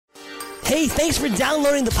Hey, thanks for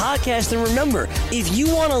downloading the podcast. And remember, if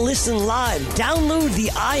you want to listen live, download the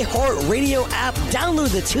iHeartRadio app,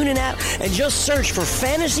 download the TuneIn app, and just search for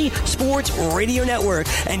Fantasy Sports Radio Network,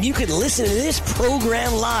 and you can listen to this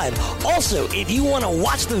program live. Also, if you want to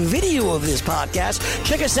watch the video of this podcast,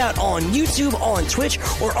 check us out on YouTube, on Twitch,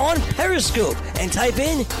 or on Periscope, and type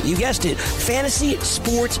in, you guessed it, Fantasy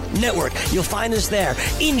Sports Network. You'll find us there.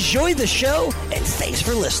 Enjoy the show, and thanks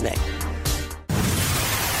for listening.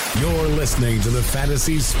 You're listening to the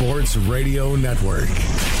Fantasy Sports Radio Network.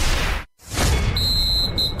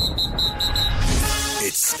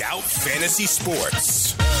 It's Scout Fantasy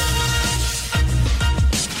Sports.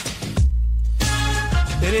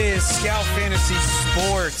 It is Scout Fantasy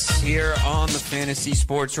Sports here on the Fantasy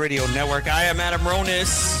Sports Radio Network. I am Adam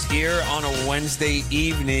Ronis here on a Wednesday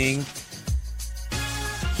evening.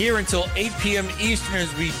 Here until 8 p.m. Eastern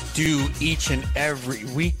as we do each and every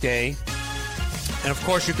weekday. And, of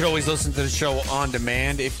course, you can always listen to the show on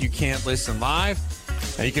demand if you can't listen live.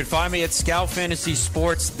 And you can find me at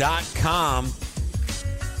scoutfantasysports.com.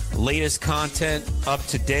 Latest content up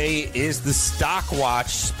today is the Stock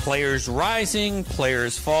Watch. Players rising,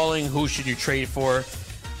 players falling. Who should you trade for?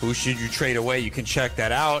 Who should you trade away? You can check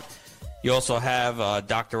that out. You also have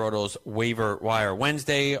Dr. Oto's Waiver Wire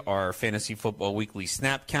Wednesday, our Fantasy Football Weekly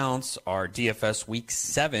Snap Counts, our DFS Week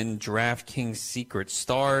 7 DraftKings Secret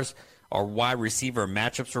Stars, our wide receiver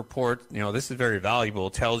matchups report. You know, this is very valuable.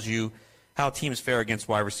 It tells you how teams fare against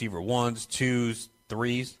wide receiver 1s, 2s,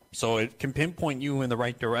 3s. So it can pinpoint you in the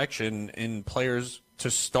right direction in players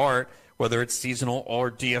to start, whether it's seasonal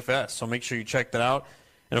or DFS. So make sure you check that out.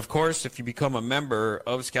 And, of course, if you become a member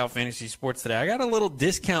of Scout Fantasy Sports today, I got a little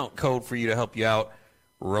discount code for you to help you out.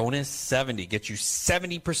 RONUS70 gets you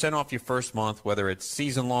 70% off your first month, whether it's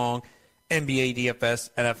season long, NBA DFS,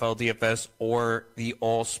 NFL DFS, or the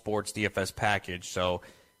All Sports DFS package. So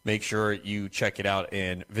make sure you check it out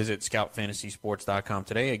and visit scoutfantasysports.com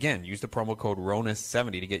today. Again, use the promo code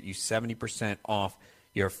RONUS70 to get you 70% off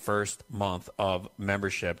your first month of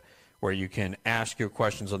membership, where you can ask your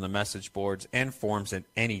questions on the message boards and forums at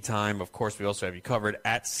any time. Of course, we also have you covered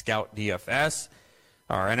at Scout DFS.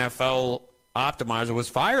 Our NFL optimizer was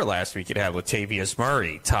fire last week. It had Latavius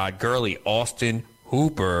Murray, Todd Gurley, Austin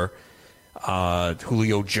Hooper,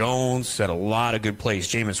 Julio Jones, had a lot of good plays.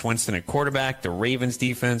 Jameis Winston at quarterback, the Ravens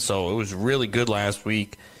defense. So it was really good last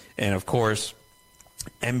week. And, of course,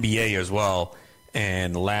 NBA as well.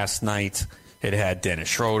 And last night it had Dennis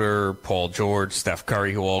Schroeder, Paul George, Steph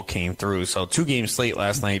Curry, who all came through. So 2-game slate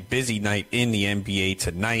last night, busy night in the NBA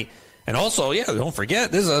tonight. And also, yeah, don't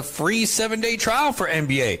forget, this is a free 7-day trial for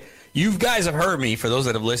NBA. You guys have heard me, for those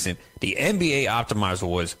that have listened, the NBA Optimizer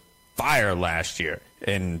was fire last year.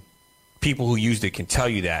 And people who used it can tell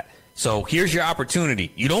you that. So here's your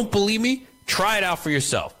opportunity. You don't believe me? Try it out for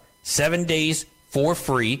yourself. 7 days for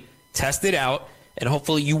free. Test it out. And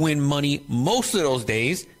hopefully you win money most of those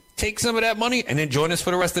days. Take some of that money and then join us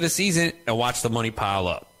for the rest of the season and watch the money pile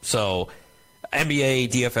up. So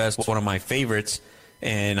NBA, DFS was one of my favorites.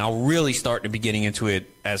 And I'll really start to be getting into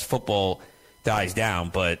it as football dies down.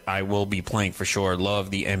 But I will be playing for sure.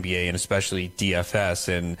 Love the NBA and especially DFS.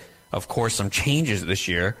 And, of course, some changes this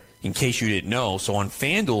year, in case you didn't know. So on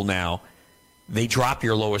FanDuel now, they drop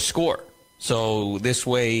your lowest score. So this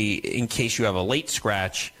way, in case you have a late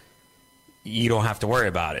scratch, you don't have to worry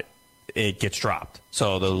about it. It gets dropped.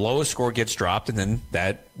 So the lowest score gets dropped, and then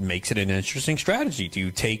that makes it an interesting strategy. Do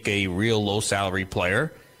you take a real low-salary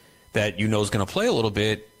player that you know is going to play a little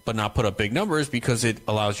bit but not put up big numbers because it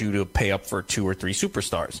allows you to pay up for 2 or 3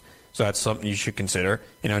 superstars? So that's something you should consider.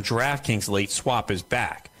 And our DraftKings late swap is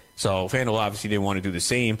back. So FanDuel obviously didn't want to do the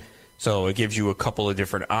same. So it gives you a couple of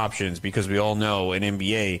different options because we all know in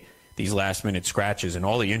NBA, these last-minute scratches and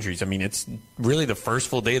all the injuries. I mean, it's really the first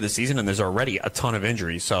full day of the season, and there's already a ton of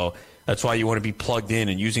injuries. So that's why you want to be plugged in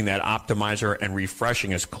and using that optimizer and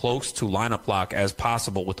refreshing as close to lineup lock as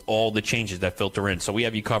possible with all the changes that filter in. So we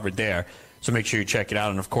have you covered there. So make sure you check it out.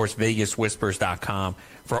 And, of course, VegasWhispers.com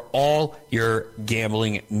for all your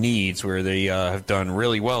gambling needs, where they have done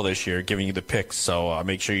really well this year, giving you the picks. So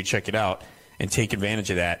make sure you check it out and take advantage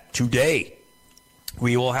of that today.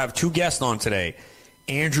 We will have 2 guests on today.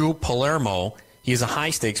 Andrew Palermo, he is a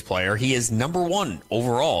high-stakes player. He is number 1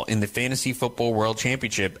 overall in the Fantasy Football World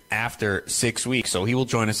Championship after 6 weeks. So he will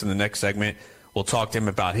join us in the next segment. We'll talk to him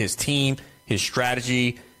about his team, his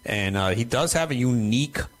strategy, and he does have a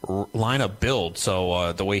unique lineup build,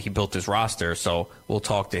 so the way he built his roster. So we'll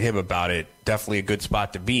talk to him about it. Definitely a good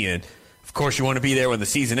spot to be in. Of course, you want to be there when the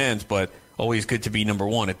season ends, but always good to be number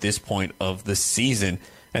 1 at this point of the season.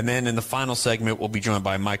 And then in the final segment, we'll be joined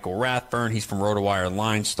by Michael Rathburn. He's from RotoWire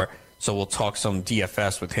Line Star. So we'll talk some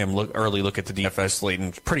DFS with him. Early look at the DFS slate. And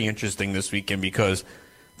it's pretty interesting this weekend because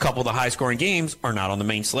a couple of the high-scoring games are not on the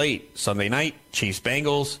main slate. Sunday night,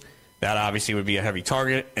 Chiefs-Bengals. That obviously would be a heavy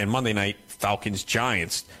target. And Monday night,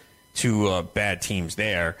 Falcons-Giants. Two bad teams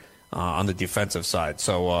there on the defensive side.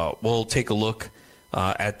 So we'll take a look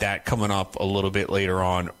at that coming up a little bit later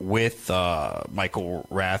on with Michael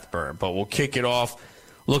Rathburn. But we'll kick it off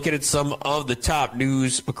looking at some of the top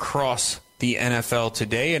news across the NFL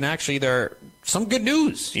today. And actually, there are some good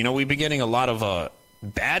news. You know, we've been getting a lot of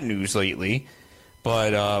bad news lately.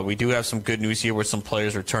 But we do have some good news here with some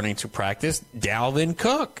players returning to practice. Dalvin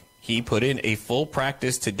Cook, he put in a full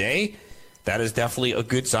practice today. That is definitely a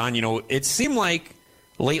good sign. You know, it seemed like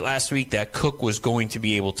late last week that Cook was going to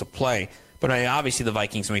be able to play. But obviously the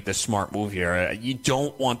Vikings make the smart move here. You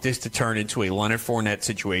don't want this to turn into a Leonard Fournette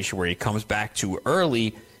situation where he comes back too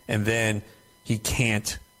early and then he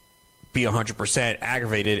can't be 100%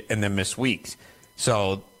 aggravated and then miss weeks.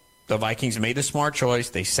 So the Vikings made the smart choice.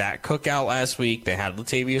 They sat Cook out last week. They had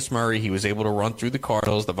Latavius Murray. He was able to run through the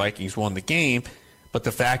Cardinals. The Vikings won the game. But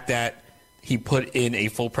the fact that he put in a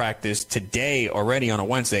full practice today already on a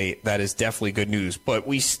Wednesday, that is definitely good news. But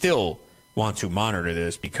we still want to monitor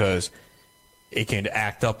this because it can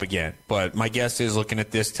act up again. But my guess is, looking at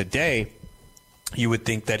this today, you would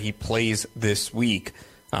think that he plays this week.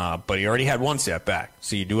 But he already had one setback.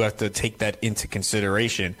 So you do have to take that into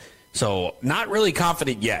consideration. So not really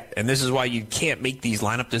confident yet. And this is why you can't make these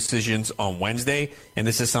lineup decisions on Wednesday. And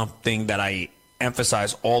this is something that I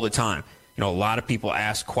emphasize all the time. You know, a lot of people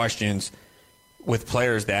ask questions with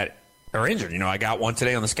players that are injured. You know, I got one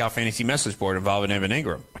today on the Scout Fantasy message board involving Evan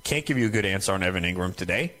Ingram. I can't give you a good answer on Evan Ingram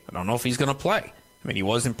today. I don't know if he's going to play. I mean, he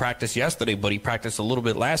was in practice yesterday, but he practiced a little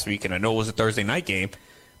bit last week, and I know it was a Thursday night game,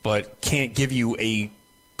 but can't give you a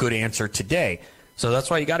good answer today. So that's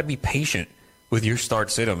why you got to be patient with your start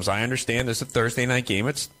sit-ems. I understand this is a Thursday night game.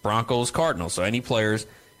 It's Broncos-Cardinals, so any players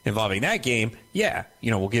involving that game, yeah, you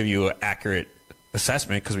know, we'll give you an accurate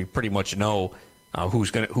assessment because we pretty much know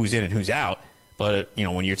who's in and who's out. But, you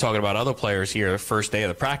know, when you're talking about other players here, first day of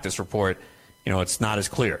the practice report, you know, it's not as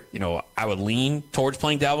clear. You know, I would lean towards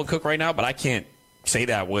playing Dalvin Cook right now, but I can't say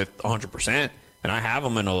that with 100%. And I have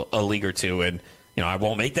him in a league or two, and, you know, I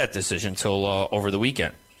won't make that decision until over the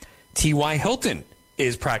weekend. T.Y. Hilton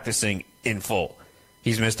is practicing in full.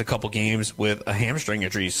 He's missed a couple games with a hamstring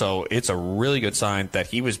injury, so it's a really good sign that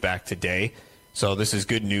he was back today. So this is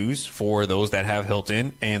good news for those that have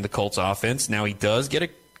Hilton and the Colts offense. Now he does get a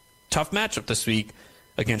tough matchup this week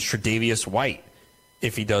against Tre'Davious White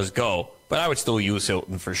if he does go. But I would still use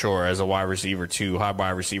Hilton for sure as a wide receiver 2, high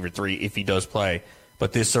wide receiver 3 if he does play.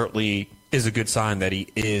 But this certainly is a good sign that he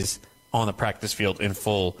is on the practice field in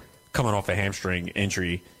full, coming off a hamstring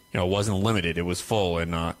injury. You know, it wasn't limited. It was full.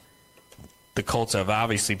 And the Colts have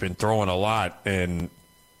obviously been throwing a lot, and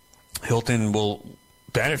Hilton will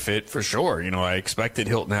benefit for sure. You know, I expected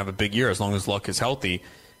Hilton to have a big year as long as Luck is healthy.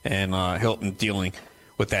 And Hilton dealing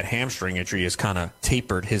with that hamstring injury has kind of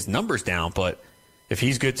tapered his numbers down. But if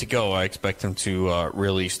he's good to go, I expect him to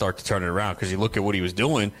really start to turn it around, because you look at what he was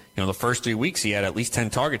doing. You know, the first 3 weeks he had at least 10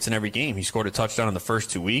 targets in every game. He scored a touchdown in the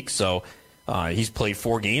first 2 weeks. So he's played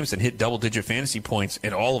 4 games and hit double-digit fantasy points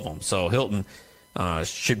in all of them. So Hilton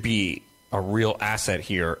should be a real asset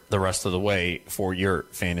here the rest of the way for your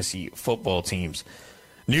fantasy football teams.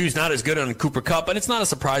 News not as good on Cooper Kupp, and it's not a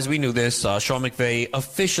surprise. We knew this. Sean McVay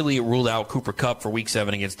officially ruled out Cooper Kupp for Week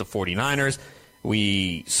 7 against the 49ers.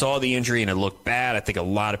 We saw the injury, and it looked bad. I think a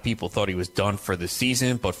lot of people thought he was done for the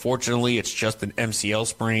season, but fortunately it's just an MCL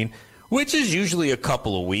sprain, which is usually a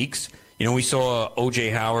couple of weeks. You know, we saw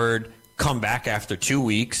O.J. Howard come back after 2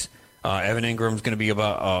 weeks. Evan Ingram's going to be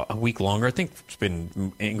about a week longer. I think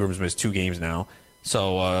Ingram's missed 2 games now.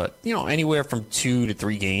 So, you know, anywhere from 2 to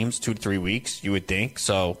 3 games, 2 to 3 weeks, you would think.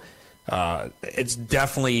 So it's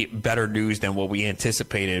definitely better news than what we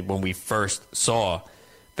anticipated when we first saw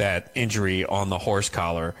that injury on the horse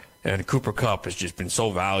collar. And Cooper Kupp has just been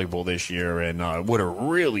so valuable this year, and would have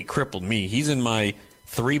really crippled me. He's in my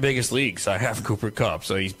 3 biggest leagues. I have Cooper Kupp.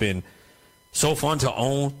 So he's been so fun to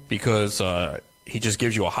own because he just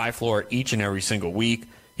gives you a high floor each and every single week.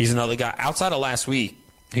 He's another guy. Outside of last week,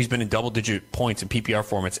 he's been in double-digit points in PPR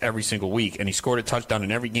formats every single week, and he scored a touchdown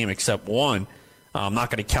in every game except one. I'm not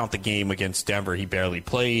going to count the game against Denver. He barely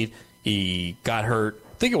played. He got hurt.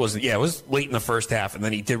 I think it was late in the first half, and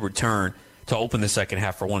then he did return to open the second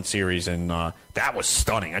half for one series, and that was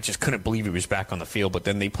stunning. I just couldn't believe he was back on the field, but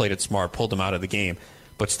then they played it smart, pulled him out of the game.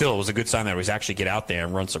 But still, it was a good sign that he was actually get out there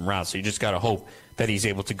and run some routes. So you just got to hope that he's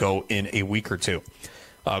able to go in a week or two.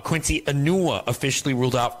 Quincy Enunwa officially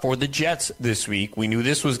ruled out for the Jets this week. We knew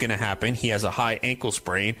this was going to happen. He has a high ankle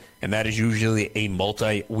sprain, and that is usually a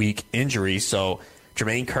multi-week injury. So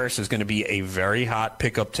Jermaine Kearse is going to be a very hot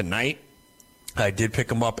pickup tonight. I did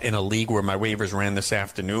pick him up in a league where my waivers ran this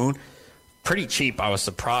afternoon. Pretty cheap. I was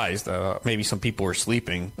surprised. Maybe some people were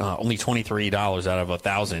sleeping. Only $23 out of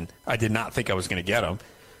 $1,000. I did not think I was going to get him.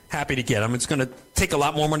 Happy to get him. It's going to take a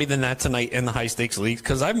lot more money than that tonight in the high-stakes leagues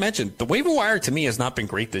because I've mentioned the waiver wire to me has not been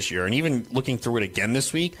great this year. And even looking through it again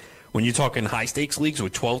this week, when you're talking high-stakes leagues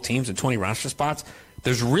with 12 teams and 20 roster spots,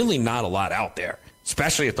 there's really not a lot out there,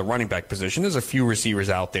 especially at the running back position. There's a few receivers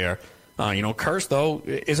out there. Kearse, though,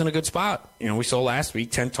 is in a good spot. We saw last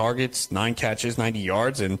week 10 targets, 9 catches, 90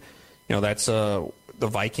 yards. And, that's the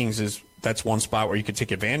Vikings that's one spot where you could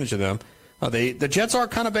take advantage of them. The Jets are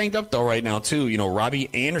kind of banged up, though, right now, too. Robbie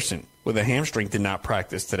Anderson with a hamstring did not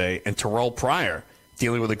practice today, and Terrell Pryor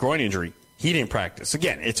dealing with a groin injury. He didn't practice.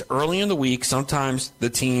 Again, it's early in the week. Sometimes the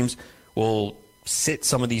teams will sit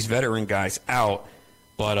some of these veteran guys out,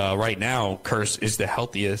 but right now, Kearse is the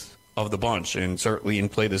healthiest of the bunch, and certainly in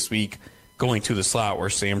play this week going to the slot where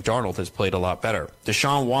Sam Darnold has played a lot better.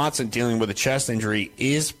 Deshaun Watson dealing with a chest injury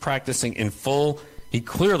is practicing in full. He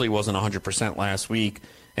clearly wasn't 100% last week,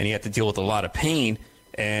 and he had to deal with a lot of pain,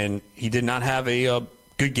 and he did not have a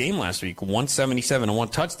good game last week, 177 and 1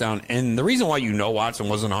 touchdown. And the reason why Watson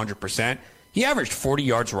wasn't 100%, he averaged 40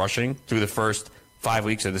 yards rushing through the first 5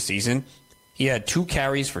 weeks of the season. He had 2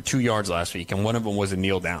 carries for 2 yards last week, and one of them was a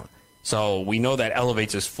kneel down. So we know that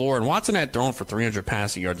elevates his floor, and Watson had thrown for 300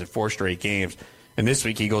 passing yards in 4 straight games, and this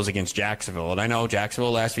week he goes against Jacksonville. And I know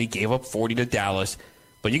Jacksonville last week gave up 40 to Dallas,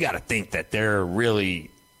 but you got to think that they're really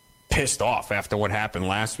pissed off after what happened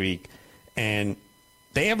last week, and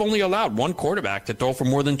they have only allowed one quarterback to throw for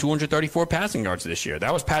more than 234 passing yards this year.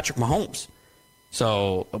 That was Patrick Mahomes.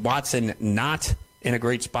 So Watson not in a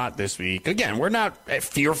great spot this week. Again, we're not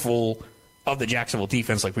fearful of the Jacksonville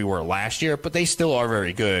defense like we were last year, but they still are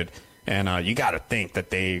very good, and you got to think that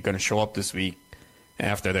they're going to show up this week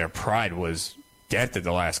after their pride was dented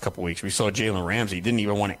the last couple weeks. We saw Jalen Ramsey didn't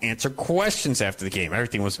even want to answer questions after the game.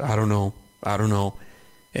 Everything was, I don't know.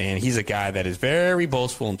 And he's a guy that is very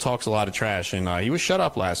boastful and talks a lot of trash, and he was shut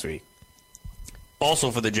up last week. Also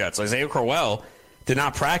for the Jets, Isaiah Crowell did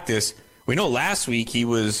not practice. We know last week he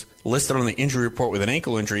was listed on the injury report with an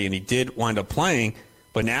ankle injury, and he did wind up playing,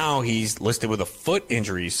 but now he's listed with a foot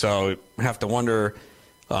injury, so I have to wonder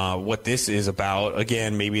what this is about.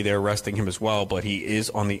 Again, maybe they're resting him as well, but he is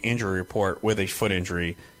on the injury report with a foot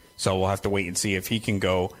injury, so we'll have to wait and see if he can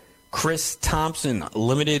go. Chris Thompson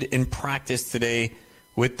limited in practice today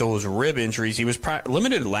with those rib injuries. He was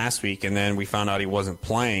limited last week, and then we found out he wasn't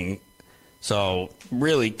playing. So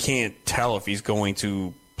really can't tell if he's going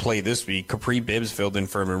to play this week. Capri Bibbs filled in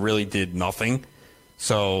for him and really did nothing.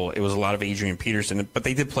 So it was a lot of Adrian Peterson, but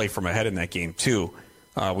they did play from ahead in that game too.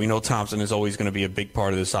 We know Thompson is always going to be a big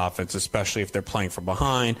part of this offense, especially if they're playing from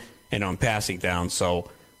behind and on passing down.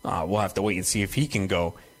 So we'll have to wait and see if he can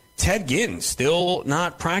go. Ted Ginn still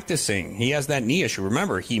not practicing. He has that knee issue.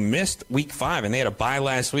 Remember, he missed week 5, and they had a bye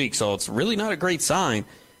last week, so it's really not a great sign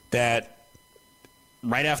that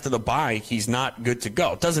right after the bye, he's not good to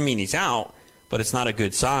go. It doesn't mean he's out, but it's not a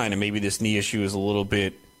good sign, and maybe this knee issue is a little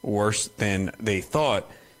bit worse than they thought.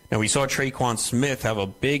 Now, we saw Traquan Smith have a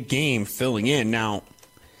big game filling in. Now,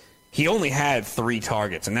 he only had 3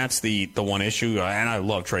 targets, and that's the one issue, and I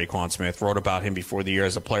love Traquan Smith. Wrote about him before the year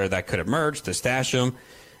as a player that could emerge to stash him.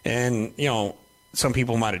 And, some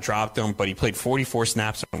people might have dropped him, but he played 44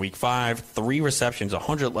 snaps in week 5, 3 receptions,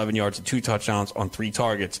 111 yards, and 2 touchdowns on 3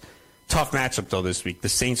 targets. Tough matchup, though, this week. The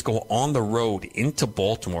Saints go on the road into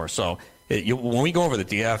Baltimore. So when we go over the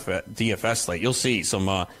DFS slate, you'll see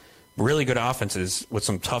some really good offenses with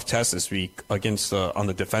some tough tests this week against on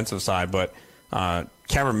the defensive side. But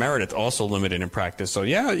Cameron Meredith also limited in practice. So,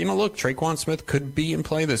 yeah, look, Traquan Smith could be in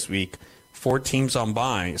play this week. 4 teams on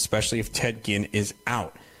bye, especially if Ted Ginn is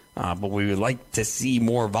out. But we would like to see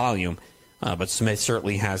more volume. But Smith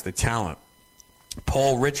certainly has the talent.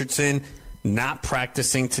 Paul Richardson not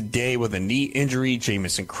practicing today with a knee injury.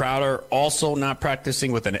 Jamison Crowder also not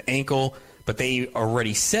practicing with an ankle. But they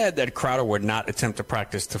already said that Crowder would not attempt to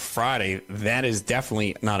practice to Friday. That is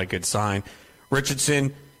definitely not a good sign.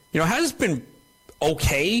 Richardson, has been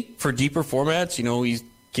okay for deeper formats. He's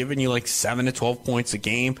given you like 7 to 12 points a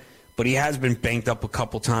game. But he has been banked up a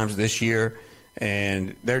couple times this year,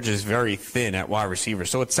 and they're just very thin at wide receiver.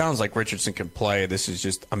 So it sounds like Richardson can play. This is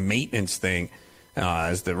just a maintenance thing,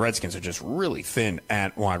 as the Redskins are just really thin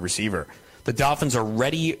at wide receiver. The Dolphins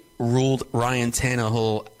already ruled Ryan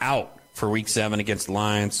Tannehill out for Week 7 against the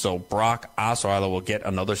Lions, so Brock Osweiler will get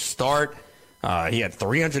another start. He had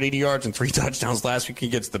 380 yards and 3 touchdowns last week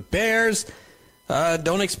against the Bears.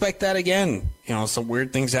 Don't expect that again. Some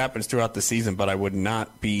weird things happen throughout the season, but I would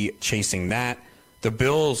not be chasing that. The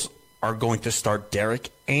Bills are going to start Derek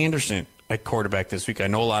Anderson at quarterback this week. I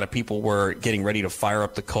know a lot of people were getting ready to fire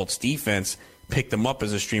up the Colts defense, pick them up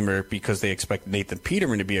as a streamer because they expect Nathan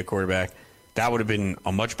Peterman to be a quarterback. That would have been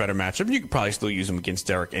a much better matchup. You could probably still use him against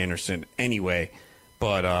Derek Anderson anyway,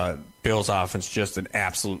 but Bills offense just an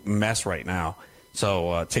absolute mess right now.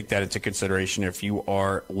 So take that into consideration if you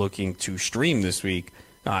are looking to stream this week.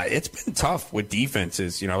 It's been tough with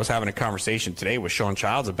defenses. I was having a conversation today with Sean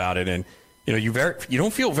Childs about it, and you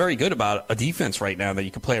don't feel very good about a defense right now that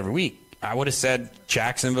you can play every week. I would have said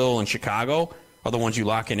Jacksonville and Chicago are the ones you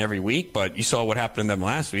lock in every week, but you saw what happened to them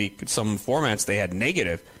last week. In some formats, they had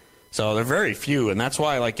negative. So they're very few, and that's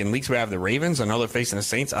why, in leagues we have the Ravens, I know they're facing the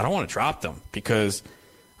Saints, I don't want to drop them because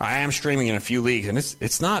I am streaming in a few leagues, and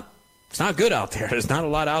it's not good out there. There's not a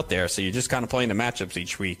lot out there, so you're just kind of playing the matchups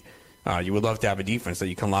each week. You would love to have a defense that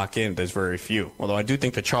you can lock in. There's very few, although I do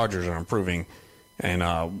think the Chargers are improving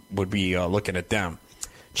and would be looking at them.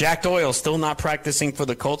 Jack Doyle still not practicing for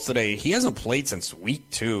the Colts today. He hasn't played since week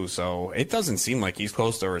 2, so it doesn't seem like he's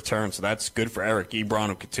close to a return. So that's good for Eric Ebron,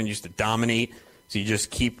 who continues to dominate. So you just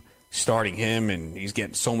keep starting him, and he's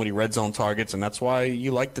getting so many red zone targets, and that's why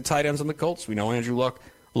you like the tight ends on the Colts. We know Andrew Luck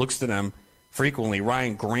looks to them frequently.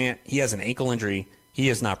 Ryan Grant, he has an ankle injury. He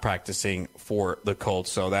is not practicing for the Colts,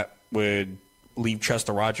 so that would leave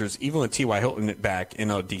Chester Rogers, even with T.Y. Hilton back, in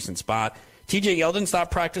a decent spot. T.J. Yeldon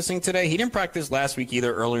stopped practicing today. He didn't practice last week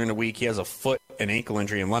either, earlier in the week. He has a foot and ankle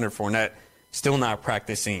injury, and Leonard Fournette still not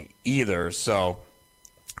practicing either. So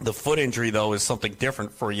the foot injury, though, is something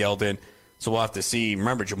different for Yeldon, so we'll have to see.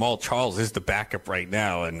 Remember, Jamal Charles is the backup right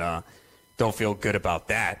now, and don't feel good about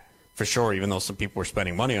that for sure, even though some people were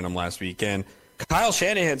spending money on him last week. And Kyle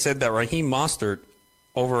Shanahan said that Raheem Mostert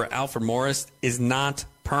over Alfred Morris is not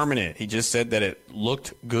permanent. He just said that it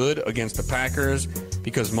looked good against the Packers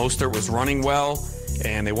because Mostert was running well,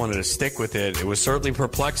 and they wanted to stick with it. It was certainly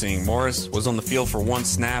perplexing. Morris was on the field for one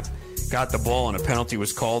snap, got the ball, and a penalty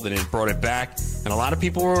was called, and it brought it back. And a lot of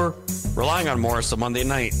people were relying on Morris on Monday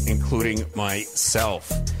night, including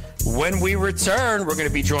myself. When we return, we're going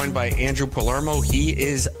to be joined by Andrew Palermo. He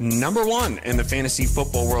is number 1 in the Fantasy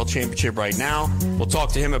Football World Championship right now. We'll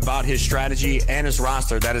talk to him about his strategy and his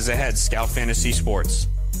roster. That is ahead. Scout Fantasy Sports.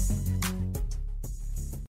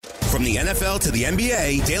 From the NFL to the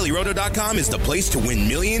NBA, DailyRoto.com is the place to win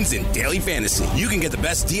millions in daily fantasy. You can get the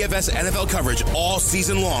best DFS NFL coverage all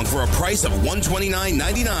season long for a price of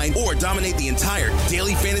 $129.99, or dominate the entire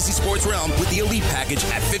daily fantasy sports realm with the Elite Package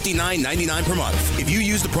at $59.99 per month. If you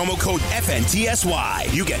use the promo code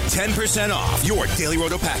FNTSY, you get 10% off your Daily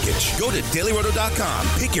Roto package. Go to DailyRoto.com,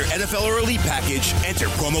 pick your NFL or Elite Package, enter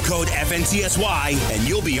promo code FNTSY, and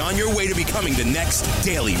you'll be on your way to becoming the next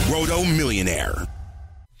Daily Roto millionaire.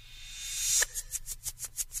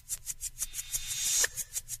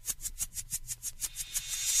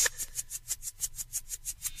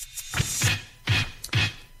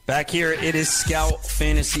 Back here, it is Scout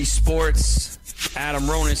Fantasy Sports. Adam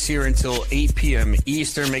Ronis here until 8 p.m.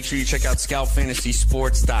 Eastern. Make sure you check out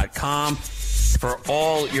scoutfantasysports.com for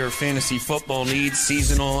all your fantasy football needs,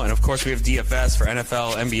 seasonal, and of course we have DFS for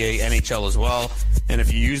NFL, NBA, NHL as well. And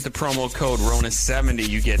if you use the promo code RONIS70,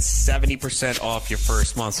 you get 70% off your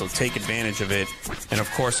first month, so take advantage of it. And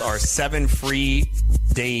of course, our 7 free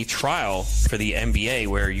day trial for the NBA,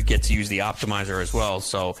 where you get to use the optimizer as well.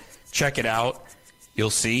 So check it out. You'll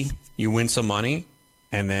see, you win some money,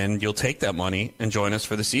 and then you'll take that money and join us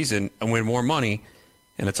for the season and win more money.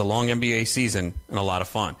 And it's a long NBA season and a lot of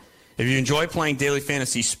fun. If you enjoy playing daily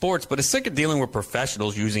fantasy sports but are sick of dealing with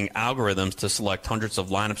professionals using algorithms to select hundreds of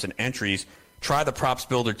lineups and entries, try the Props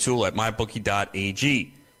Builder tool at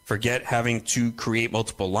mybookie.ag. Forget having to create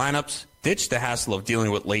multiple lineups, ditch the hassle of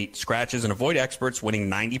dealing with late scratches, and avoid experts winning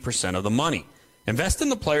 90% of the money. Invest in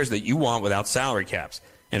the players that you want without salary caps.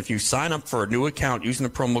 And if you sign up for a new account using the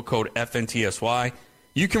promo code FNTSY,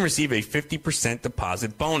 you can receive a 50%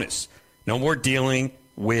 deposit bonus. No more dealing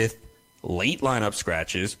with late lineup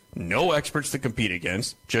scratches, no experts to compete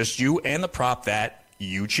against, just you and the prop that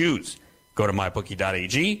you choose. Go to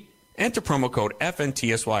mybookie.ag, enter promo code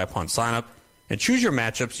FNTSY upon sign up, and choose your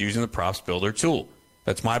matchups using the Props Builder tool.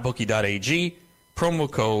 That's mybookie.ag, promo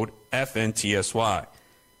code FNTSY.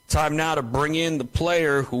 Time now to bring in the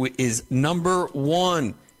player who is number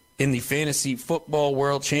 1 in the Fantasy Football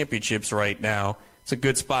World Championships right now. It's a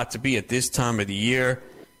good spot to be at this time of the year.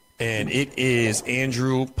 And it is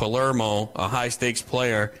Andrew Palermo, a high-stakes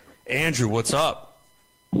player. Andrew, what's up?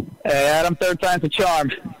 Hey, Adam, third time's a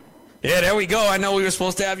charm. Yeah, there we go. I know we were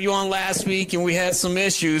supposed to have you on last week, and we had some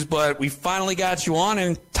issues, but we finally got you on,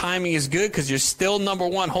 and timing is good because you're still number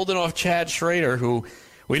one, holding off Chad Schrader, who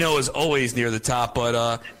we know is always near the top.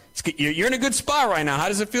 But you're in a good spot right now. How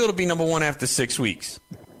does it feel to be number one after 6 weeks?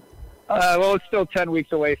 Well, it's still 10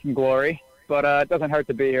 weeks away from glory, but it doesn't hurt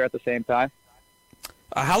to be here at the same time.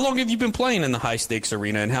 How long have you been playing in the high-stakes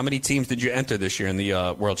arena, and how many teams did you enter this year in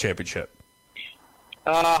the World Championship?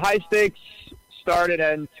 High stakes started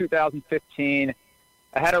in 2015.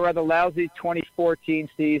 I had a rather lousy 2014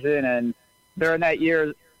 season, and during that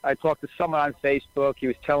year, I talked to someone on Facebook. He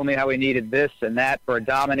was telling me how he needed this and that for a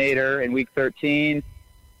Dominator in Week 13.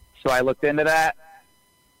 So I looked into that,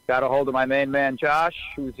 got a hold of my main man, Josh,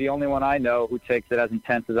 who's the only one I know who takes it as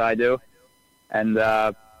intense as I do. And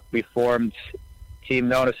we formed Team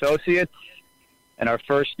Known Associates. In our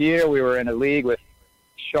first year, we were in a league with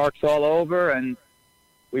sharks all over, and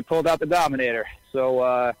we pulled out the Dominator.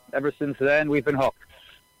 So ever since then, we've been hooked.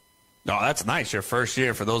 No, that's nice. Your first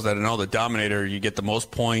year, for those that don't know, the Dominator, you get the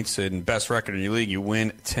most points and best record in your league. You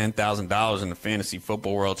win $10,000 in the Fantasy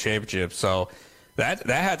Football World Championship. So that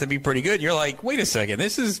had to be pretty good. You're like, wait a second,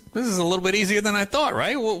 this is a little bit easier than I thought,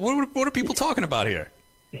 right? What are people talking about here?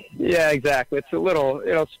 Yeah, exactly. It's a little,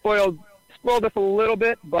 spoiled us a little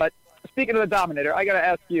bit. But speaking of the Dominator, I got to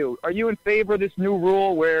ask you, are you in favor of this new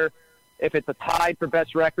rule where if it's a tie for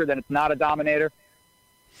best record, then it's not a Dominator?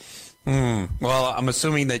 Well, I'm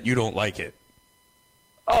assuming that you don't like it.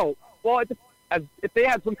 Oh, well, if they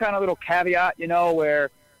had some kind of little caveat, where,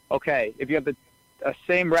 okay, if you have the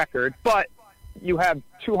same record, but you have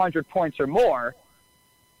 200 points or more,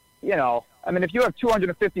 if you have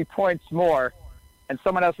 250 points more and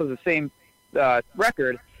someone else has the same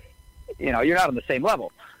record, you're not on the same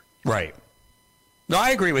level. Right. No,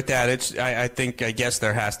 I agree with that. I guess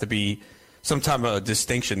there has to be some type of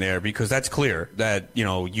distinction there because that's clear that,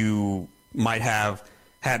 you might have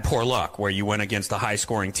had poor luck where you went against a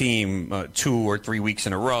high-scoring team 2 or 3 weeks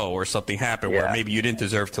in a row or something happened where maybe you didn't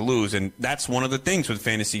deserve to lose. And that's one of the things with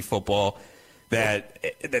fantasy football that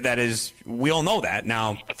is, we all know that.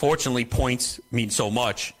 Now, fortunately, points mean so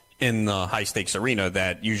much in the high-stakes arena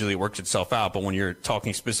that usually it works itself out. But when you're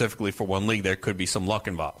talking specifically for one league, there could be some luck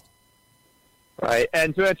involved. Right.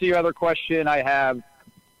 And to answer your other question, I have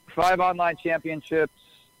 5 online championships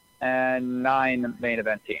and 9 main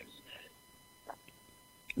event teams.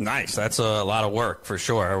 Nice. That's a lot of work for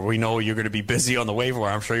sure. We know you're going to be busy on the waiver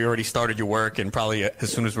wire. I'm sure you already started your work, and probably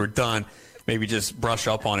as soon as we're done, maybe just brush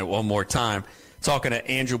up on it one more time. Talking to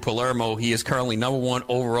Andrew Palermo, he is currently number 1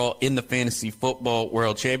 overall in the Fantasy Football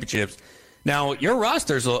World Championships. Now, your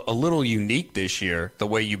roster's a little unique this year, the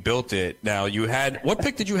way you built it. Now, what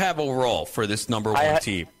pick did you have overall for this number 1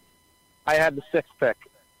 team? I had the 6th pick.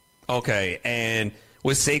 Okay, and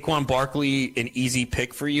was Saquon Barkley an easy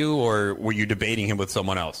pick for you, or were you debating him with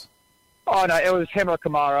someone else? Oh, no, it was him or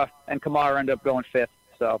Kamara, and Kamara ended up going 5th,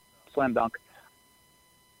 so slam dunk.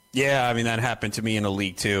 Yeah, that happened to me in a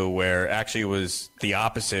league, too, where actually it was the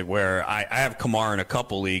opposite, where I have Kamara in a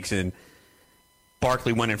couple leagues, and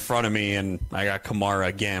Barkley went in front of me, and I got Kamara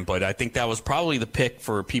again. But I think that was probably the pick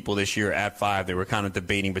for people this year at 5. They were kind of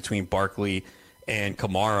debating between Barkley and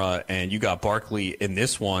Kamara, and you got Barkley in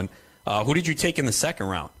this one. Who did you take in the second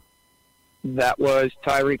round? That was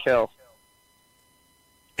Tyreek Hill.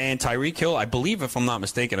 And Tyreek Hill, I believe, if I'm not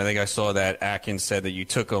mistaken, I think I saw that Atkins said that you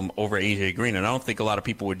took him over A.J. Green, and I don't think a lot of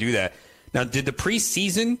people would do that. Now, did the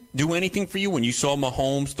preseason do anything for you when you saw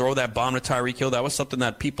Mahomes throw that bomb to Tyreek Hill? That was something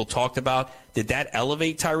that people talked about. Did that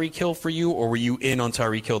elevate Tyreek Hill for you, or were you in on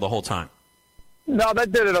Tyreek Hill the whole time? No,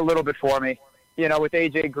 that did it a little bit for me. With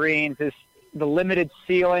A.J. Green, the limited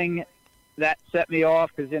ceiling, that set me off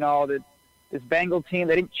because, this Bengal team,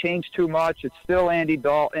 they didn't change too much. It's still Andy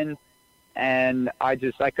Dalton, and I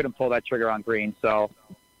couldn't pull that trigger on Green.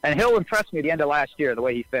 And Hill impressed me at the end of last year, the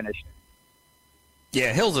way he finished.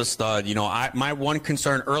 Yeah, Hill's a stud. My one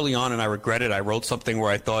concern early on, and I regret it, I wrote something where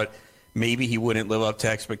I thought maybe he wouldn't live up to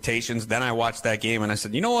expectations. Then I watched that game, and I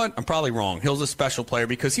said, you know what? I'm probably wrong. Hill's a special player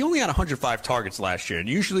because he only had 105 targets last year.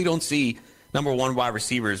 You usually don't see number 1 wide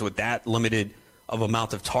receivers with that limited of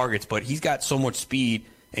amount of targets, but he's got so much speed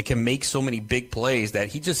and can make so many big plays that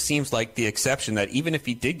he just seems like the exception that even if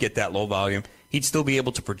he did get that low volume, he'd still be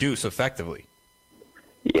able to produce effectively.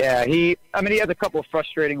 Yeah, he has a couple of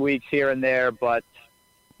frustrating weeks here and there, but,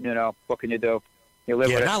 what can you do? You live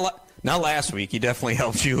with it. Not last week. He definitely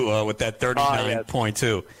helped you with that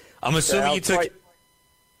 39.2. I'm assuming you took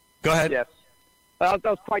 – Go ahead. Yes. That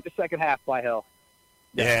was quite the second half by Hill.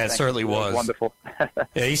 Yeah, it certainly was. Wonderful.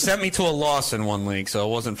 Yeah, he sent me to a loss in one league, so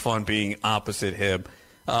it wasn't fun being opposite him.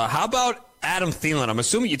 How about Adam Thielen, I'm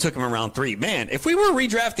assuming you took him in round 3. Man, if we were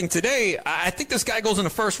redrafting today, I think this guy goes in the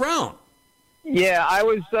first round. Yeah, I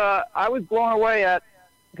was blown away at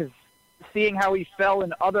because seeing how he fell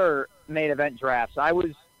in other main event drafts. I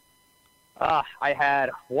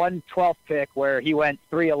had 112th pick where he went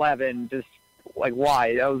 311. Just like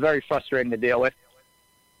why? That was very frustrating to deal with.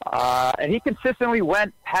 And he consistently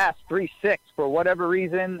went past 3.6 for whatever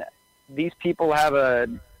reason. These people have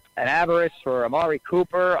an avarice for Amari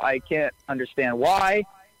Cooper. I can't understand why,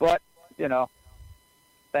 but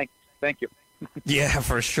thank you. Yeah,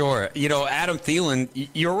 for sure. Adam Thielen,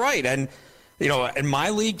 you're right. And, in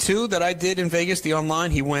my league, too, that I did in Vegas, the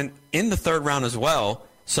online, he went in the 3rd round as well.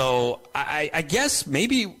 So I guess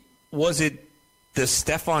maybe was it the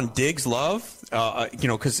Stephon Diggs love?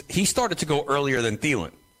 Because he started to go earlier than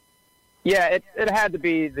Thielen. Yeah, it had to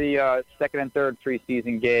be the second and third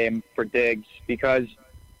preseason game for Diggs because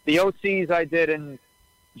the OCs I did in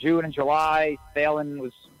June and July, Thielen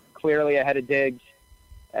was clearly ahead of Diggs.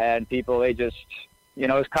 And people, they just,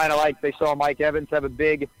 it's kind of like they saw Mike Evans have a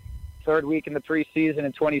big 3rd week in the preseason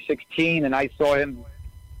in 2016, and I saw him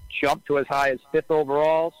jump to as high as 5th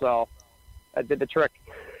overall, so that did the trick.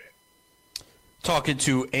 Talking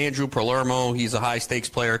to Andrew Palermo, he's a high-stakes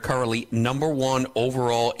player, currently number 1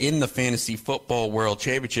 overall in the Fantasy Football World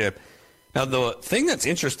Championship. Now, the thing that's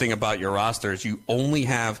interesting about your roster is you only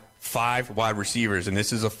have 5 wide receivers, and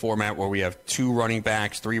this is a format where we have 2 running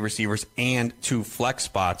backs, 3 receivers, and 2 flex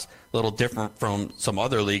spots, a little different from some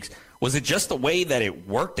other leagues. Was it just the way that it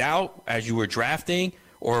worked out as you were drafting,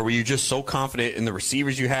 or were you just so confident in the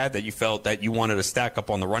receivers you had that you felt that you wanted to stack up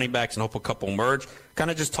on the running backs and hope a couple merge? Kind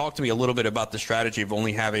of just talk to me a little bit about the strategy of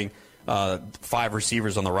only having 5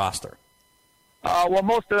 receivers on the roster. Well,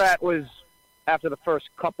 most of that was after the first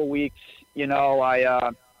couple weeks. When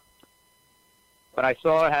I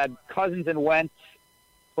saw I had Cousins and Wentz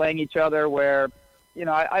playing each other where,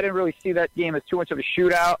 I didn't really see that game as too much of a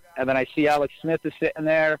shootout. And then I see Alex Smith is sitting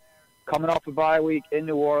there coming off a bye week in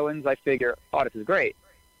New Orleans. I figure, this is great.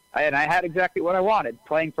 And I had exactly what I wanted,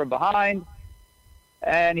 playing from behind,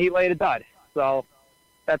 and he laid a dud. So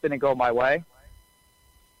that didn't go my way.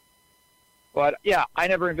 But, yeah, I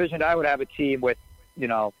never envisioned I would have a team with,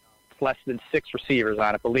 less than 6 receivers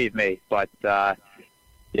on it, believe me. But,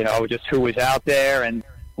 just who was out there and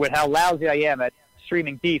with how lousy I am at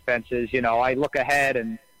streaming defenses, I look ahead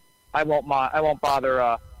and I won't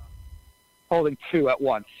bother holding 2 at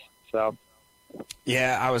once. So,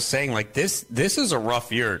 yeah, I was saying this is a rough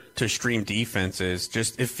year to stream defenses.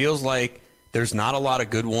 Just it feels like there's not a lot of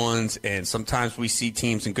good ones, and sometimes we see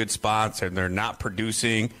teams in good spots and they're not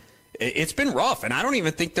producing. It's been rough, and I don't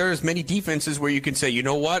even think there's many defenses where you can say, you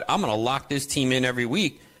know what, I'm going to lock this team in every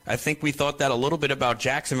week. I think we thought that a little bit about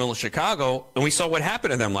Jacksonville and Chicago, and we saw what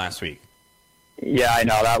happened to them last week. Yeah, I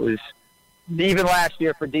know. That was even last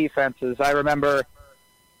year for defenses. I remember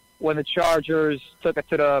when the Chargers took it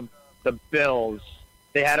to the Bills.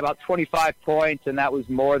 They had about 25 points, and that was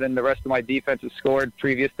more than the rest of my defenses scored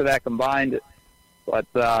previous to that combined. But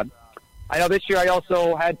I know this year I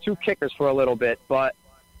also had 2 kickers for a little bit, but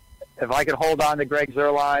if I could hold on to Greg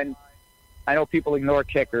Zuerlein, I know people ignore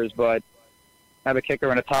kickers, but have a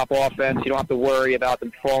kicker in a top offense. You don't have to worry about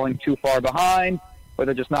them falling too far behind, or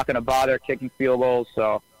they're just not going to bother kicking field goals.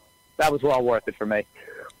 So that was well worth it for me.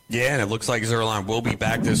 Yeah, and it looks like Zuerlein will be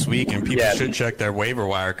back this week, and people should check their waiver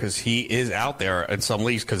wire because he is out there in some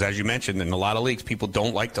leagues because, as you mentioned, in a lot of leagues, people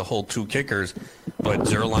don't like to hold 2 kickers, but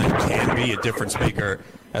Zuerlein can be a difference maker,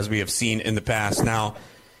 as we have seen in the past. Now,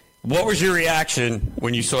 what was your reaction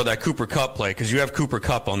when you saw that Cooper Kupp play? Because you have Cooper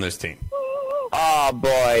Kupp on this team. Oh,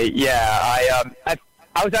 boy, yeah.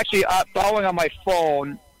 I was actually following on my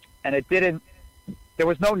phone, and there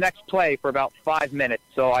was no next play for about 5 minutes.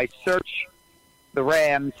 So I search the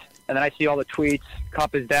Rams, and then I see all the tweets.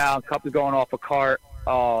 Kupp is down. Kupp is going off a cart.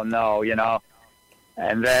 Oh, no,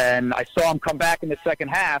 And then I saw him come back in the second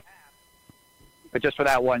half, but just for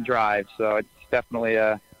that one drive. So it's definitely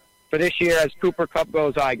for this year, as Cooper Kupp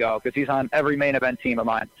goes, I go, because he's on every main event team of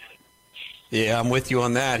mine. Yeah, I'm with you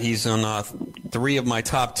on that. He's on 3 of my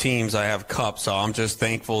top teams. I have Kupp, so I'm just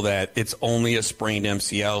thankful that it's only a sprained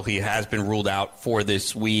MCL. He has been ruled out for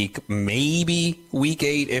this week, maybe week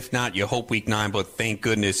 8. If not, you hope week 9, but thank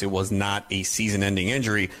goodness it was not a season-ending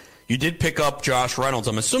injury. You did pick up Josh Reynolds.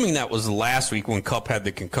 I'm assuming that was last week when Kupp had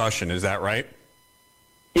the concussion. Is that right?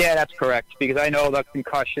 Yeah, that's correct, because I know the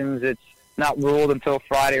concussions, it's not ruled until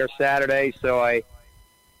Friday or Saturday, so I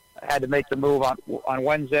had to make the move on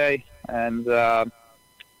Wednesday, and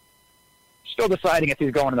still deciding if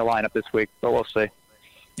he's going in the lineup this week, but we'll see.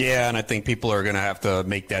 Yeah, and I think people are going to have to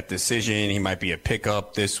make that decision. He might be a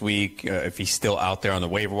pickup this week. If he's still out there on the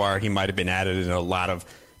waiver wire, he might have been added in a lot of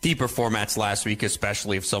deeper formats last week,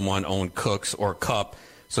 especially if someone owned Cooks or Kupp.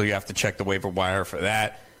 So you have to check the waiver wire for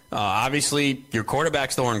that. Obviously, your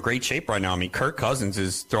quarterbacks, though, are in great shape right now. I mean, Kirk Cousins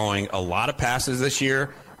is throwing a lot of passes this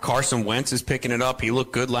year. Carson Wentz is picking it up. He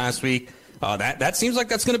looked good last week. That seems like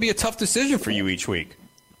that's going to be a tough decision for you each week.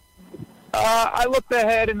 I looked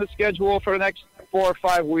ahead in the schedule for the next 4 or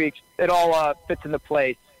 5 weeks. It all fits into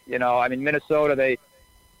place. You know, I mean, Minnesota,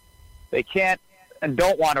 they can't and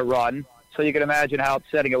don't want to run. So you can imagine how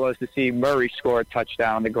upsetting it was to see Murray score a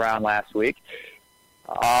touchdown on the ground last week.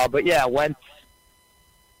 But, yeah, Wentz,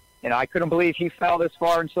 you know, I couldn't believe he fell this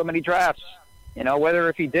far in so many drafts. You know, whether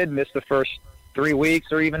if he did miss the first 3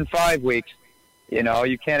 weeks or even 5 weeks, you know,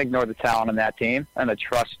 you can't ignore the talent on that team and the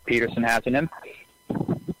trust Peterson has in him.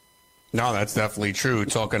 No, that's definitely true.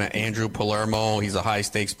 Talking to Andrew Palermo, he's a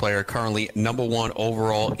high-stakes player, currently #1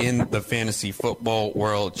 overall in the Fantasy Football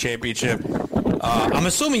World Championship. I'm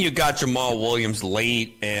assuming you got Jamal Williams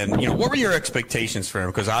late, and, you know, what were your expectations for him?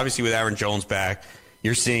 Because obviously with Aaron Jones back,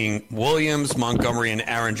 you're seeing Williams, Montgomery, and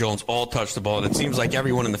Aaron Jones all touch the ball, and it seems like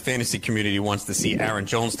everyone in the fantasy community wants to see Aaron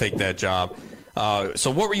Jones take that job.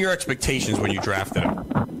 So what were your expectations when you drafted him?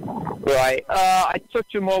 Right. I took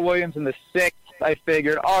Jamal Williams in the 6th. I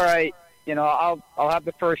figured, all right, you know, I'll have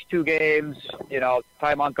the first 2 games. You know,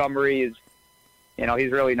 Ty Montgomery is, you know,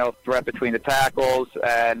 he's really no threat between the tackles.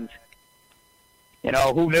 And, you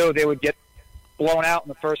know, who knew they would get blown out in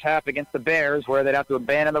the first half against the Bears where they'd have to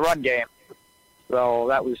abandon the run game. So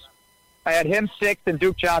that was, I had him 6th and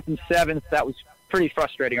Duke Johnson 7th. That was pretty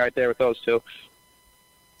frustrating right there with those 2.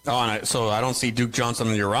 Oh, and so I don't see Duke Johnson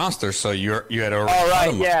on your roster, so you had already. Oh,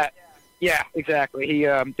 right, yeah, exactly. He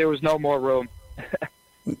there was no more room.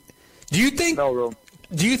 Do you think? No room.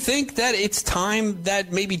 Do you think that it's time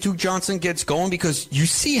that maybe Duke Johnson gets going? Because you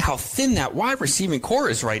see how thin that wide receiving core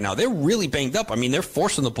is right now. They're really banged up. I mean, they're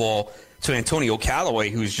forcing the ball to Antonio Callaway,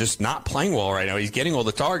 who's just not playing well right now. He's getting all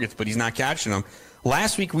the targets, but he's not catching them.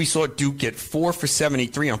 Last week we saw Duke get 4 for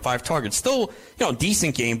 73 on 5 targets. Still, you know,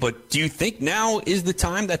 decent game, but do you think now is the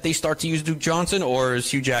time that they start to use Duke Johnson, or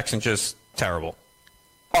is Hugh Jackson just terrible?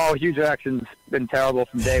 Oh, Hugh Jackson's been terrible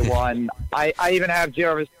from day one. I even have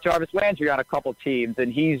Jarvis Landry on a couple teams,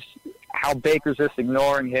 and how Baker's just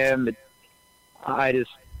ignoring him. I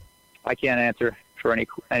can't answer for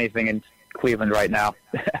anything in Cleveland right now.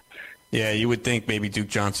 Yeah, you would think maybe Duke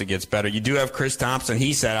Johnson gets better. You do have Chris Thompson.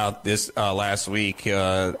 He sat out this last week.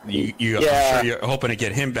 I'm sure you're hoping to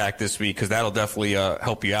get him back this week because that'll definitely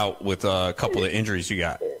help you out with a couple of injuries you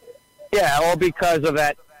got. Yeah, all because of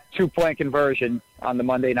that 2-point conversion on the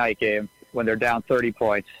Monday night game when they're down 30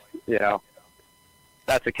 points. You know,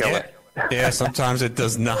 that's a killer. Yeah, sometimes it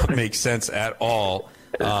does not make sense at all.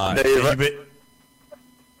 The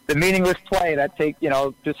meaningless play that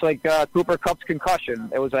just like Cooper Kupp's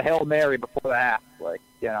concussion. It was a Hail Mary before the half.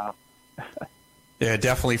 Yeah,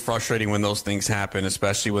 definitely frustrating when those things happen,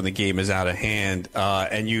 especially when the game is out of hand.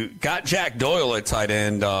 And you got Jack Doyle at tight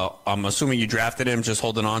end. I'm assuming you drafted him, just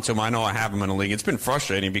holding on to him. I know I have him in the league. It's been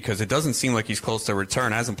frustrating because it doesn't seem like he's close to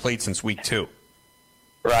return. Hasn't played since week 2.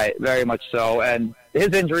 Right, very much so. And his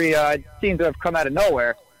injury seemed to have come out of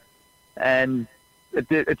nowhere. And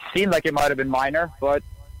it seemed like it might have been minor, but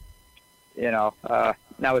now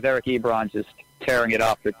with Eric Ebron just tearing it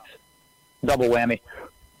up, it's double whammy.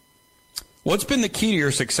 What's been the key to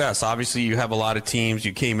your success? Obviously, you have a lot of teams.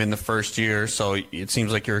 You came in the first year, so it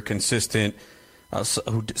seems like you're a consistent,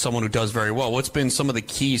 someone who does very well. What's been some of the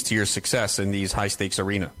keys to your success in these high-stakes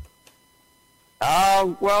arena?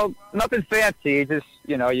 Well, nothing fancy. Just,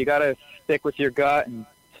 you got to stick with your gut and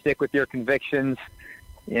stick with your convictions.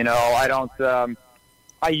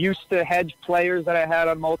 I used to hedge players that I had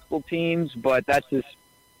on multiple teams, but that just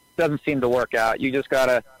doesn't seem to work out. You just got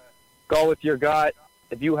to go with your gut.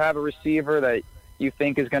 If you have a receiver that you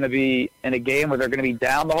think is going to be in a game where they're going to be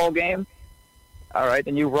down the whole game, all right,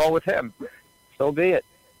 then you roll with him. So be it.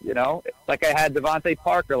 Like I had Devontae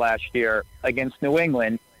Parker last year against New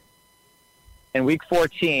England in Week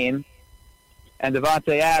 14 and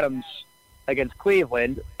Devontae Adams against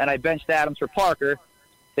Cleveland, and I benched Adams for Parker,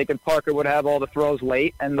 thinking Parker would have all the throws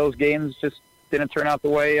late, and those games just didn't turn out the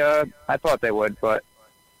way I thought they would. But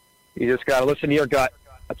you just got to listen to your gut.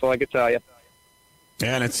 That's all I can tell you.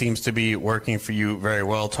 Yeah, and it seems to be working for you very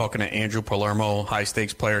well. Talking to Andrew Palermo,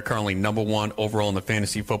 high-stakes player, currently #1 overall in the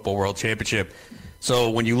Fantasy Football World Championship. So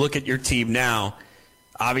when you look at your team now,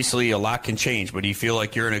 obviously a lot can change, but do you feel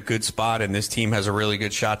like you're in a good spot and this team has a really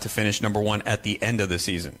good shot to finish #1 at the end of the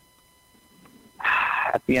season?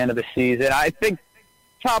 At the end of the season, I think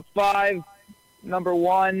top 5, number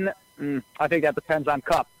one, I think that depends on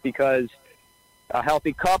Kupp, because a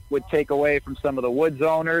healthy Kupp would take away from some of the Woods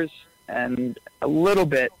owners and a little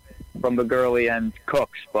bit from the Gurley and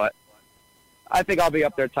Cooks. But I think I'll be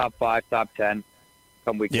up there top 5, top 10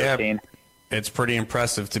 come week 13. It's pretty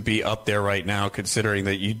impressive to be up there right now, considering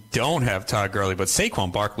that you don't have Todd Gurley. But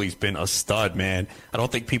Saquon Barkley's been a stud, man. I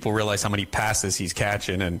don't think people realize how many passes he's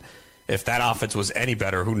catching. And if that offense was any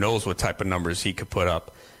better, who knows what type of numbers he could put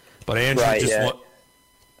up. But Andrew, he's a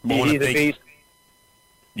beast.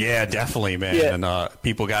 Yeah, definitely, man. Yeah. And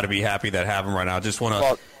people got to be happy that have him right now. I just want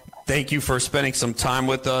to thank you for spending some time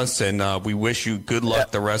with us, and we wish you good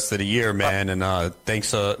luck the rest of the year, man. And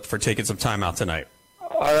thanks for taking some time out tonight.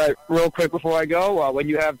 All right, real quick before I go, when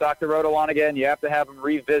you have Dr. Roto on again, you have to have him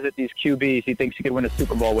revisit these QBs he thinks he could win a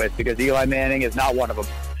Super Bowl with, because Eli Manning is not one of them.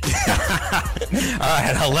 All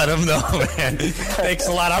right, I'll let him know, man. Thanks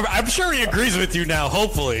a lot. I'm sure he agrees with you now,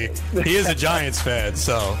 hopefully. He is a Giants fan,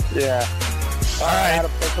 so. Yeah. All right,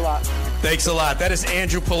 Adam, thanks a lot. Thanks a lot. That is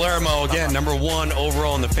Andrew Palermo, again, number 1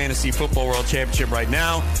 overall in the Fantasy Football World Championship right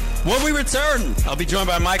now. When we return, I'll be joined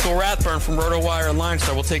by Michael Rathburn from RotoWire and Line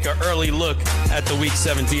Star. We'll take an early look at the Week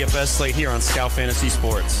 7 DFS slate here on Scout Fantasy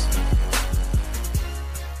Sports.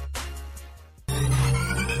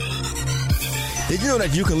 Did you know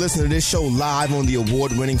that you can listen to this show live on the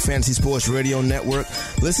award-winning Fantasy Sports Radio Network?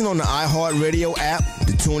 Listen on the iHeartRadio app,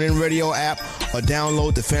 the TuneIn Radio app, or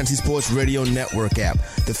download the Fantasy Sports Radio Network app.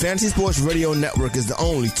 The Fantasy Sports Radio Network is the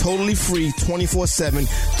only totally free 24/7,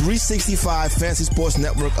 365 Fantasy Sports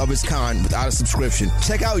Network of its kind without a subscription.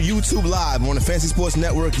 Check out YouTube Live on the Fantasy Sports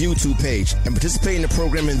Network YouTube page and participate in the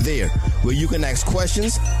programming there, where you can ask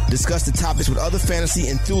questions, discuss the topics with other fantasy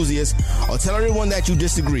enthusiasts, or tell everyone that you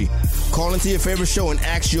disagree. Call into your favorite show and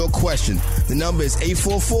ask your question. The number is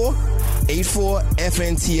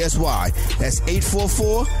 844-84-FNTSY. That's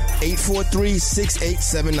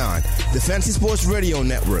 844-843-6879. The Fantasy Sports Radio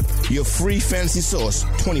Network, your free fantasy source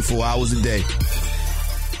 24 hours a day.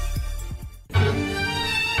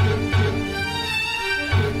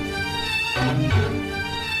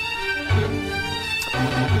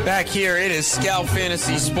 Back here, it is Scout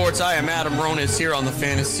Fantasy Sports. I am Adam Ronis here on the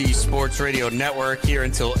Fantasy Sports Radio Network here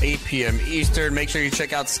until 8 p.m. Eastern. Make sure you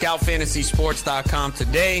check out ScoutFantasySports.com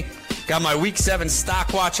today. Got my Week 7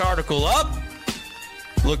 Stock Watch article up.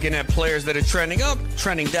 Looking at players that are trending up,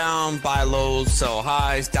 trending down, buy lows, sell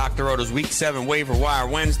highs. Dr. Roto's Week 7 Waiver Wire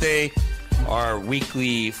Wednesday. Our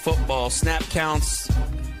weekly football snap counts,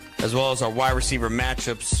 as well as our wide receiver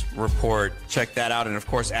matchups report. Check that out. And, of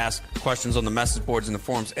course, ask questions on the message boards and the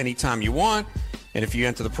forums anytime you want. And if you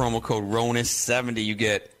enter the promo code RONIS70, you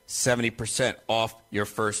get 70% off your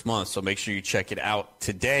first month. So make sure you check it out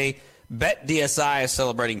today. BetDSI is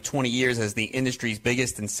celebrating 20 years as the industry's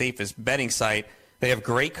biggest and safest betting site. They have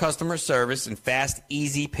great customer service and fast,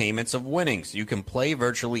 easy payments of winnings. You can play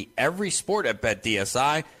virtually every sport at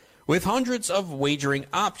BetDSI, with hundreds of wagering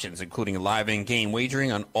options, including live in-game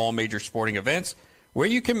wagering on all major sporting events, where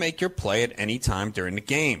you can make your play at any time during the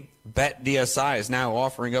game. BetDSI is now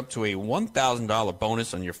offering up to a $1,000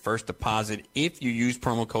 bonus on your first deposit if you use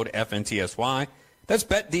promo code FNTSY. That's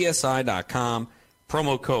BetDSI.com,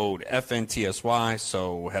 promo code FNTSY.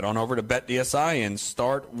 So head on over to BetDSI and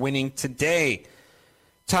start winning today.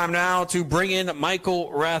 Time now to bring in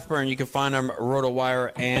Michael Rathburn. You can find him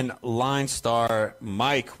RotoWire and Line Star.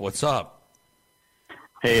 Mike, what's up?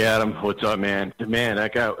 Hey Adam, what's up, man? Man,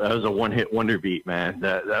 that was a one-hit wonder beat, man.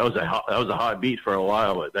 That was a hot beat for a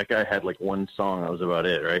while, but that guy had like one song. That was about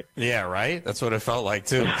it, right? Yeah, right. That's what it felt like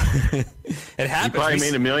too. It happens. He probably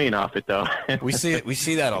made $1 million off it though. We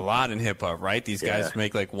see that a lot in hip hop, right? These guys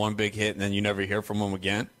make like one big hit and then you never hear from them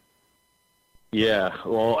again. Yeah,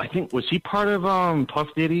 well, I think, was he part of Puff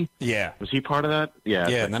Diddy? Yeah. Was he part of that? Yeah.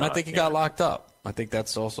 Yeah, and then I think he got locked up. I think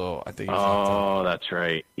that's also, he was locked up. That's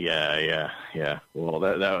right. Yeah. Well,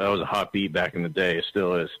 that was a hot beat back in the day. It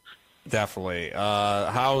still is. Definitely.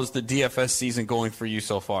 How's the DFS season going for you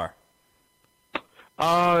so far?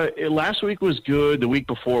 Last week was good. The week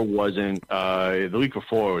before wasn't. The week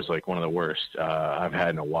before was like one of the worst I've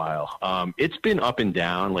had in a while. It's been up and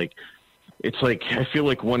down, like, it's like, I feel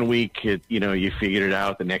like 1 week, you figured it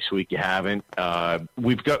out. The next week you haven't.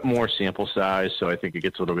 We've got more sample size, so I think it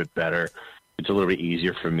gets a little bit better. It's a little bit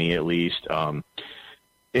easier for me, at least.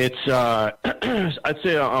 It's I'd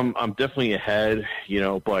say I'm definitely ahead,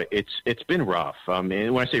 but it's been rough. And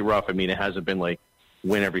when I say rough, I mean it hasn't been like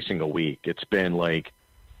win every single week. It's been like,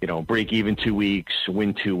 break even 2 weeks,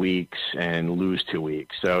 win 2 weeks, and lose 2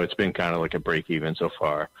 weeks. So it's been kind of like a break even so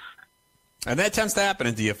far. And that tends to happen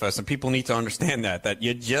in DFS, and people need to understand that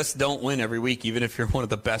you just don't win every week, even if you're one of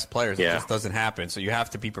the best players. It just doesn't happen. So you have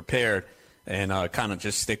to be prepared and kind of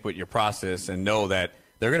just stick with your process and know that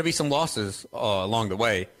there are going to be some losses along the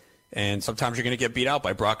way, and sometimes you're going to get beat out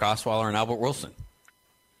by Brock Osweiler and Albert Wilson.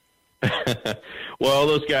 Well,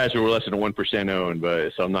 those guys were less than 1% owned,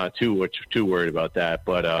 so I'm not too worried about that.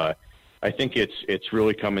 But I think it's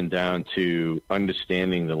really coming down to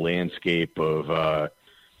understanding the landscape of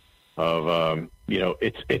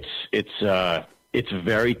it's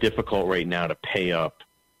very difficult right now to pay up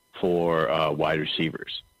for wide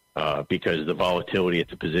receivers because the volatility at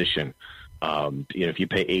the position. If you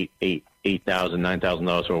pay $8,000,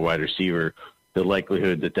 $9,000 for a wide receiver, the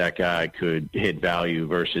likelihood that guy could hit value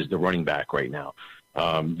versus the running back right now.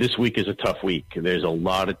 This week is a tough week. There's a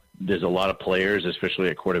lot of players, especially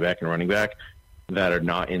at quarterback and running back, that are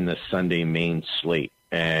not in the Sunday main slate,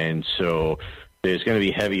 and so there's going to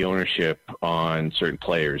be heavy ownership on certain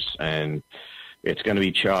players, and it's going to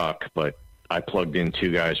be chalk. But I plugged in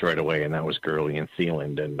two guys right away, and that was Gurley and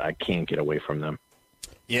Thielen, and I can't get away from them.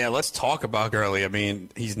 Yeah, let's talk about Gurley. I mean,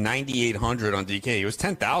 he's 9,800 on DK. He was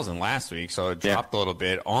 10,000 last week, so it dropped a little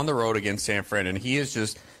bit on the road against San Fran, and he is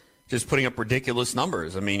just putting up ridiculous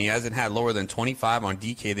numbers. I mean, he hasn't had lower than 25 on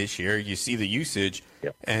DK this year. You see the usage,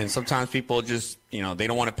 and sometimes people just, they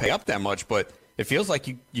don't want to pay up that much, but it feels like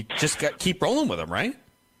you just keep rolling with him, right?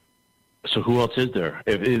 So who else is there?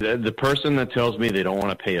 If the person that tells me they don't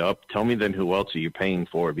want to pay up, tell me then who else are you paying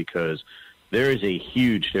for, because there is a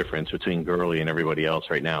huge difference between Gurley and everybody else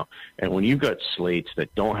right now. And when you've got slates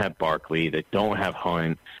that don't have Barkley, that don't have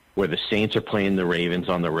Hunt, where the Saints are playing the Ravens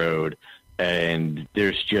on the road, and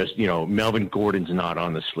there's just, Melvin Gordon's not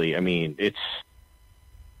on the slate. I mean, it's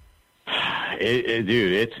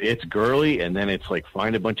Gurley, and then it's like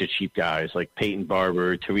find a bunch of cheap guys like Peyton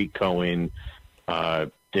Barber, Tariq Cohen.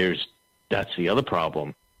 That's the other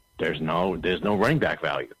problem. There's no running back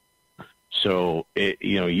value. So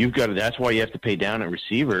you've got to. That's why you have to pay down at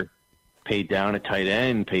receiver, pay down at tight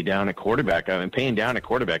end, pay down at quarterback. I mean, paying down at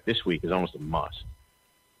quarterback this week is almost a must.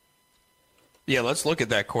 Yeah, let's look at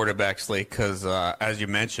that quarterback slate because, as you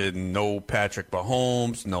mentioned, no Patrick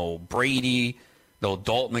Mahomes, no Brady, no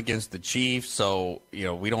Dalton against the Chiefs. So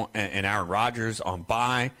we don't, and Aaron Rodgers on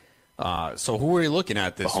bye. So who are you looking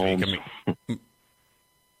at this Mahomes. week? I mean,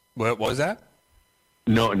 what was that?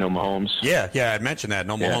 No Mahomes. Yeah, I mentioned that.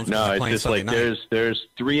 No Mahomes. No, it's just like there's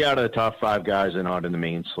 3 out of the top 5 guys are not in the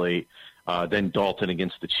main slate. Then Dalton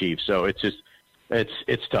against the Chiefs. So it's just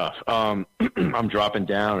it's tough. I'm dropping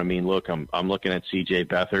down. I mean, look, I'm looking at C.J.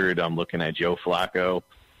 Beathard. I'm looking at Joe Flacco.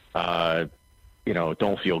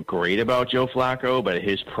 Don't feel great about Joe Flacco, but at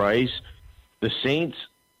his price, the Saints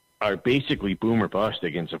are basically boom or bust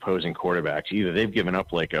against opposing quarterbacks. Either they've given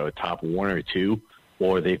up like a top 1 or 2,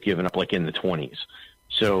 or they've given up like in the 20s.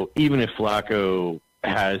 So even if Flacco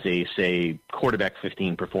has a, say, quarterback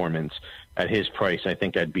 15 performance at his price, I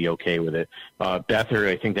think I'd be okay with it. Beathard,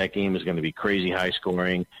 I think that game is going to be crazy high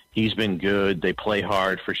scoring. He's been good. They play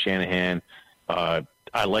hard for Shanahan.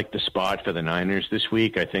 I like the spot for the Niners this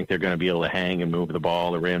week. I think they're going to be able to hang and move the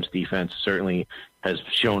ball. The Rams defense certainly has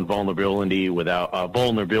shown vulnerability without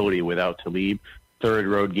Talib.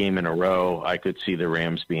 3rd road game in a row. I could see the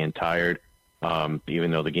Rams being tired,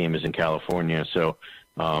 even though the game is in California. So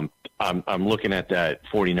I'm looking at that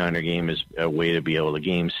 49er game as a way to be able to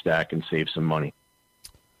game stack and save some money.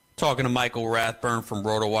 Talking to Michael Rathburn from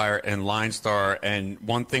RotoWire and LineStar, and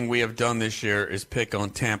one thing we have done this year is pick on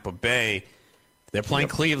Tampa Bay. They're playing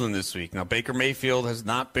Cleveland this week. Now, Baker Mayfield has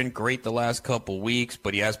not been great the last couple weeks,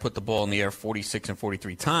 but he has put the ball in the air 46 and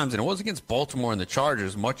 43 times, and it was against Baltimore and the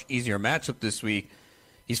Chargers. Much easier matchup this week.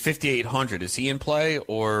 He's 5,800. Is he in play,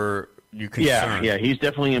 or you concerned? Yeah, he's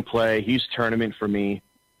definitely in play. He's tournament for me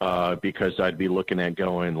because I'd be looking at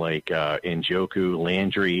going like Njoku,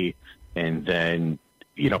 Landry, and then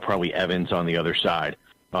probably Evans on the other side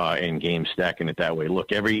and game stacking it that way.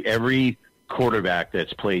 Look, every quarterback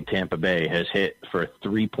that's played Tampa Bay has hit for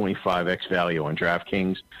 3.5x value on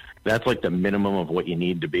DraftKings. That's like the minimum of what you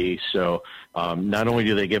need to be. So not only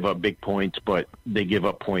do they give up big points, but they give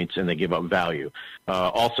up points and they give up value.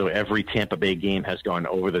 Also, every Tampa Bay game has gone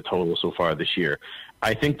over the total so far this year.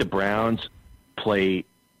 I think the Browns play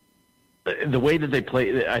the way that they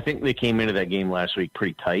play. I think they came into that game last week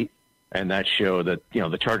pretty tight, and that showed that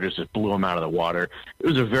the Chargers just blew them out of the water. It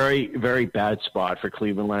was a very, very bad spot for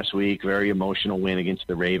Cleveland last week. Very emotional win against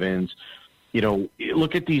the Ravens.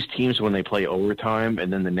 Look at these teams when they play overtime,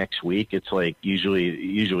 and then the next week it's like usually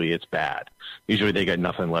it's bad. Usually they got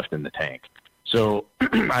nothing left in the tank. So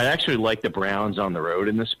I actually like the Browns on the road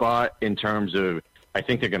in this spot in terms of I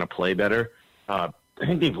think they're going to play better. I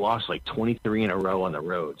think they've lost like 23 in a row on the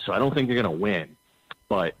road, so I don't think they're going to win.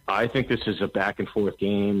 But I think this is a back-and-forth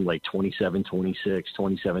game, like 27-26,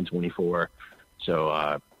 27-24.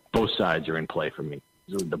 So both sides are in play for me,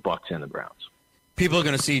 the Bucs and the Browns. People are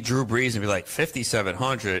going to see Drew Brees and be like,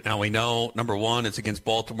 5,700. Now, we know, number one, it's against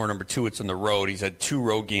Baltimore. Number two, it's on the road. He's had 2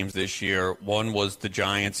 road games this year. One was the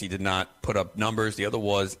Giants. He did not put up numbers. The other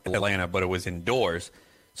was Atlanta, but it was indoors.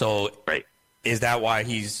 So right. Is that why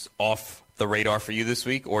he's off the radar for you this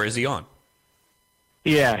week, or is he on?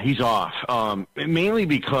 Yeah, he's off. Mainly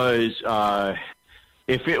because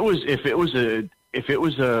if it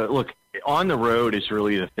was a look, on the road is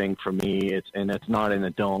really the thing for me. It's not in the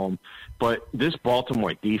dome. But this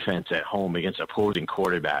Baltimore defense at home against opposing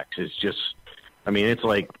quarterbacks is just, I mean, it's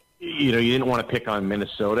like, you didn't want to pick on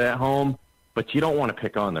Minnesota at home, but you don't want to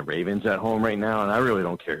pick on the Ravens at home right now. And I really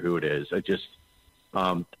don't care who it is.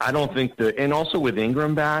 I don't think and also with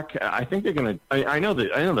Ingram back, I think they're going to, I know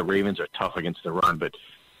the Ravens are tough against the run, but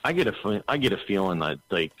I get a feeling that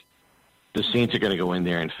like the Saints are going to go in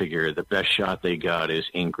there and figure the best shot they got is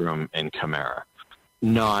Ingram and Kamara,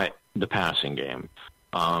 not the passing game.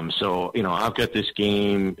 So, I've got this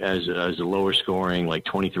game as a lower scoring, like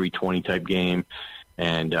 23-20 type game.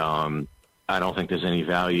 And, I don't think there's any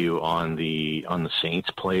value on the Saints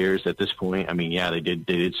players at this point. I mean, yeah, they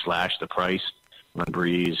did slash the price on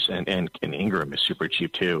Breeze and Ingram is super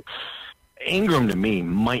cheap too. Ingram to me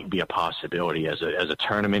might be a possibility as a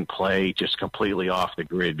tournament play, just completely off the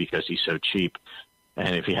grid because he's so cheap.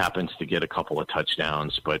 And if he happens to get a couple of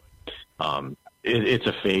touchdowns, but, it's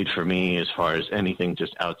a fade for me as far as anything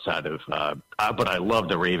just outside of but I love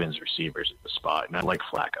the Ravens receivers at the spot, and I like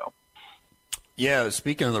Flacco. Yeah,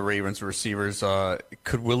 speaking of the Ravens receivers,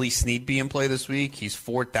 could Willie Snead be in play this week? He's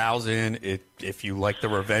 4,000 if you like the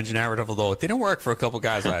revenge narrative, although it didn't work for a couple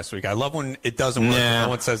guys last week. I love when it doesn't work and no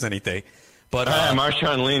one says anything. But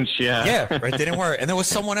Marshawn Lynch, yeah, right, didn't work. And there was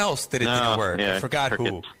someone else that it didn't work. Yeah, I forgot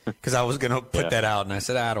who, because I was going to put that out, and I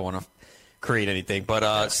said, I don't want to create anything.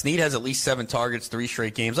 But Snead has at least 7 targets, 3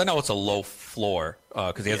 straight games. I know it's a low floor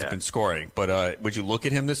because he hasn't been scoring. But would you look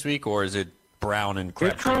at him this week, or is it Brown and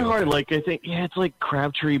Crabtree? It's kind of hard. Like, I think, it's like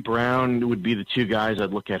Crabtree, Brown would be the 2 guys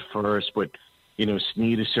I'd look at first. But,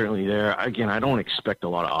 Snead is certainly there. Again, I don't expect a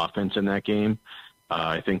lot of offense in that game.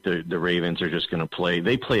 I think the Ravens are just going to play.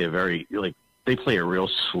 They play a real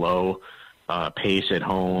slow pace at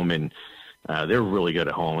home, and they're really good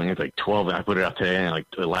at home. I think like 12. I put it out today, like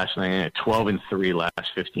last night, 12-3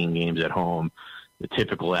 last 15 games at home. The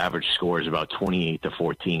typical average score is about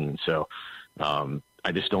 28-14. So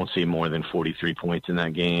I just don't see more than 43 points in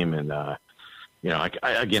that game. And I like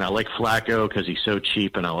Flacco because he's so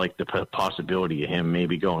cheap, and I like the possibility of him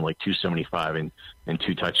maybe going like 275 and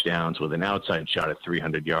 2 touchdowns with an outside shot at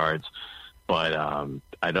 300 yards. But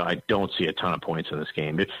I don't see a ton of points in this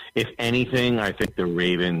game. If anything, I think the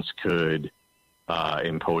Ravens could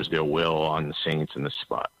impose their will on the Saints in this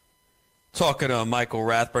spot. Talking to Michael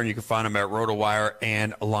Rathburn, you can find him at RotoWire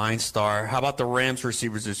and Line Star. How about the Rams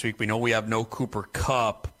receivers this week? We know we have no Cooper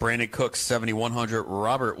Kupp. Brandon Cooks, 7,100.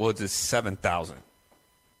 Robert Woods is 7,000.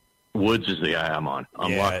 Woods is the guy I'm on.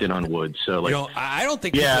 I'm locked in on Woods. So, I don't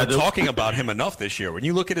think people are talking about him enough this year. When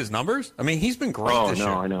you look at his numbers, I mean, he's been great this year.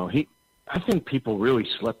 I know. I think people really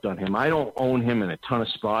slept on him. I don't own him in a ton of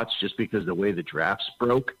spots just because the way the drafts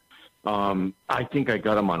broke. I think I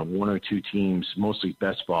got him on 1 or 2 teams, mostly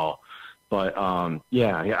best ball. But,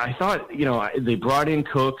 I thought, they brought in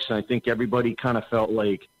Cooks, and I think everybody kind of felt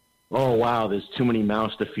like, oh, wow, there's too many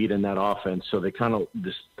mouths to feed in that offense. So they kind of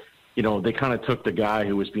took the guy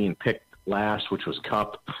who was being picked last, which was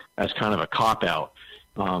Kupp, as kind of a cop-out.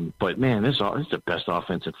 But, man, this is the best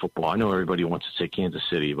offense in football. I know everybody wants to say Kansas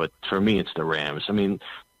City, but for me it's the Rams. I mean,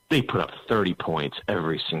 they put up 30 points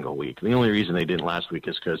every single week. The only reason they didn't last week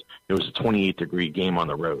is because it was a 28-degree game on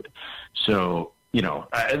the road. So,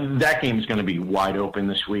 that game is going to be wide open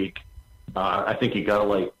this week. I think you got to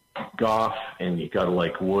like Goff, and you got to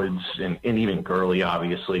like Woods, and even Gurley,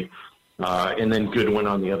 obviously. And then Goodwin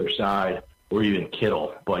on the other side, or even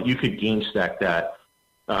Kittle. But you could game stack that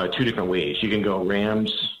 2 different ways. You can go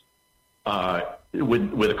Rams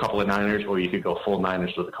with a couple of Niners, or you could go full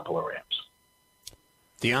Niners with a couple of Rams.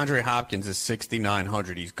 DeAndre Hopkins is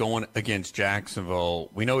 6,900. He's going against Jacksonville.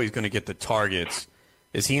 We know he's going to get the targets.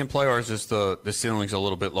 Is he in play, or is just the ceiling's a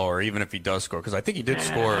little bit lower, even if he does score? Because I think he did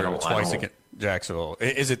score twice against Jacksonville.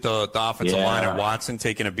 Is it the offensive line and Watson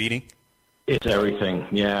taking a beating? It's everything.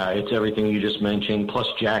 Yeah, it's everything you just mentioned. Plus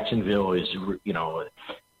Jacksonville is,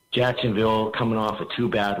 Jacksonville coming off of 2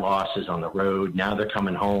 bad losses on the road. Now they're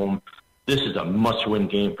coming home. This is a must-win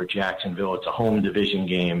game for Jacksonville. It's a home division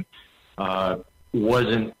game.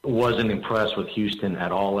 Wasn't impressed with Houston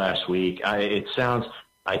at all last week.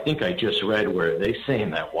 I think I just read where they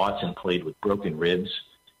saying that Watson played with broken ribs,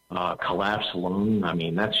 collapsed lung. I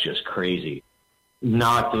mean, that's just crazy.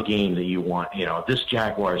 Not the game that you want. This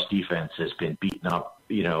Jaguars defense has been beaten up,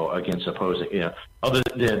 against opposing, other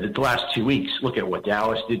than the last 2 weeks. Look at what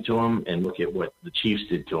Dallas did to them and look at what the Chiefs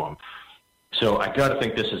did to them. So I got to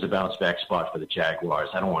think this is a bounce back spot for the Jaguars.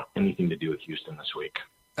 I don't want anything to do with Houston this week.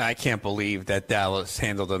 I can't believe that Dallas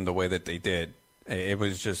handled them the way that they did. It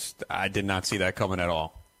was just, I did not see that coming at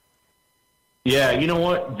all. Yeah, you know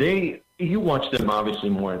what? You watch them obviously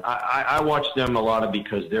more. I watch them a lot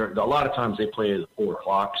because a lot of times they play at 4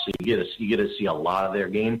 o'clock, so you get to see a lot of their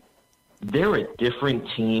game. They're a different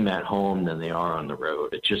team at home than they are on the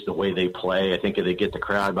road. It's just the way they play. I think they get the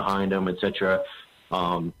crowd behind them, etc.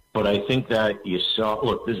 But I think that you saw.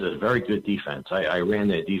 Look, this is a very good defense. I ran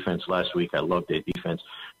their defense last week. I loved their defense.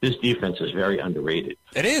 This defense is very underrated.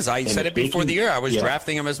 It is. I said it before the year. I was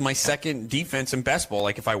drafting them as my second defense in best ball.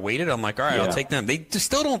 Like, if I waited, I'm like, all right, I'll take them. They just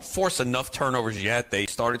still don't force enough turnovers yet. They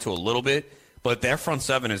started to a little bit, but their front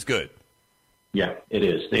seven is good. Yeah, it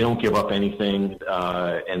is. They don't give up anything,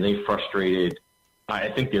 and they frustrated. I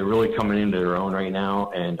think they're really coming into their own right now,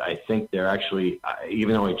 and I think they're actually,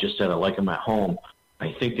 even though I just said I like them at home,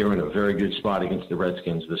 I think they're in a very good spot against the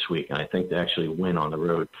Redskins this week, and I think they actually win on the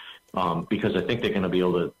road. Because I think they're going to be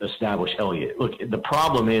able to establish Elliott. Look, the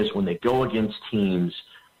problem is when they go against teams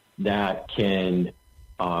that can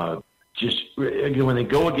when they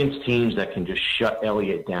go against teams that can just shut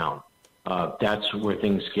Elliott down, that's where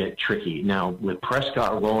things get tricky. Now, with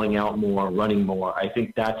Prescott rolling out more, running more, I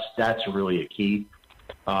think that's really a key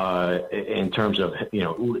in terms of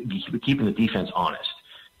keeping the defense honest.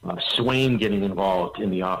 Swain getting involved in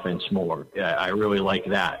the offense more. I really like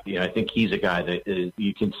that. I think he's a guy that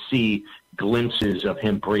you can see glimpses of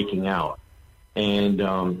him breaking out. And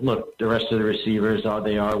look, the rest of the receivers,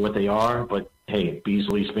 they are what they are. But, hey,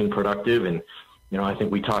 Beasley's been productive. And, I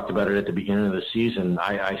think we talked about it at the beginning of the season.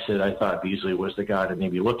 I said I thought Beasley was the guy to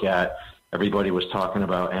maybe look at. Everybody was talking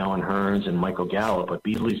about Allen Hurns and Michael Gallup, but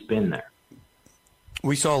Beasley's been there.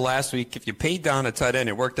 We saw last week, if you paid down a tight end,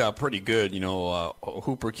 it worked out pretty good.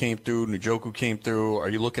 Hooper came through, Njoku came through. Are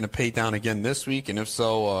you looking to pay down again this week? And if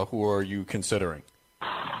so, who are you considering?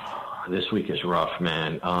 This week is rough,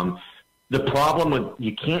 man. The problem with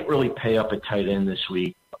you can't really pay up a tight end this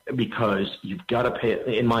week because you've got to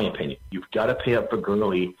pay, in my opinion, you've got to pay up for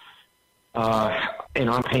Gurley. And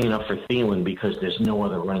I'm paying up for Thielen because there's no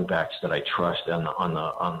other running backs that I trust on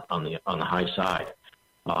the high side.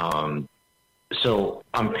 So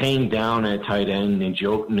I'm paying down at tight end.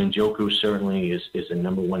 Njoku certainly is a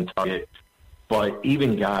number one target. But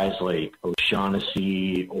even guys like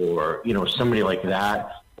O'Shaughnessy or, somebody like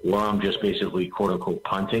that, where I'm just basically, quote-unquote,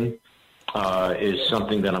 punting, is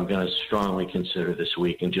something that I'm going to strongly consider this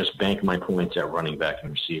week and just bank my points at running back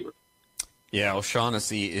and receiver. Yeah,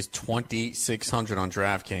 O'Shaughnessy is 2,600 on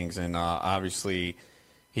DraftKings, and obviously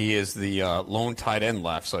he is the lone tight end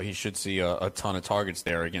left, so he should see a ton of targets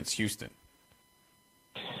there against Houston.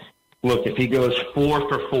 Look, if he goes 4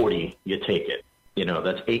 for 40, you take it.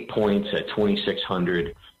 That's 8 points at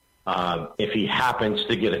 2,600. If he happens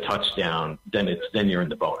to get a touchdown, then you're in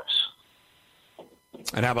the bonus.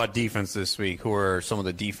 And how about defense this week? Who are some of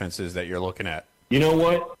the defenses that you're looking at? You know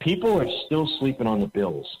what? People are still sleeping on the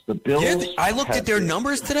Bills. The Bills. Yeah, I looked at their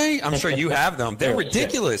numbers today. I'm sure you have them. They're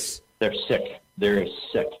ridiculous. Sick. They're sick. They're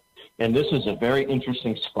sick. And this is a very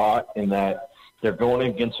interesting spot in that they're going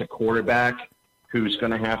against a quarterback who's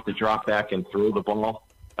going to have to drop back and throw the ball.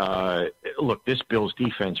 Look, this Bills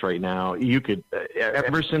defense right now, you could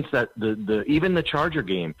ever since that even the Charger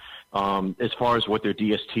game, as far as what their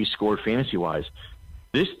DST scored fantasy wise,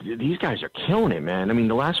 these guys are killing it, man. I mean,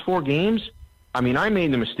 the last 4 games. I mean, I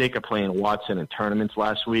made the mistake of playing Watson in tournaments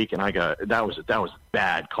last week, and that was a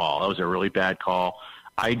bad call. That was a really bad call.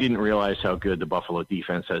 I didn't realize how good the Buffalo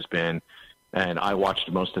defense has been, and I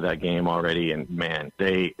watched most of that game already. And man,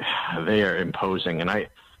 they are imposing. And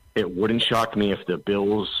it wouldn't shock me if the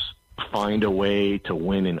Bills find a way to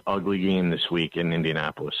win an ugly game this week in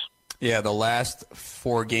Indianapolis. Yeah, the last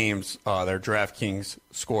 4 games, their DraftKings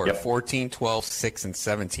scored 14, 12, 6, and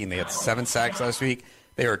 17. They had 7 sacks last week.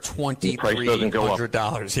 They are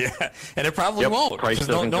 $2,300. Yeah, and it probably won't. Price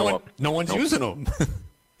doesn't go up. No one's using them.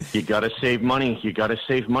 You got to save money. You got to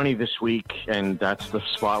save money this week, and that's the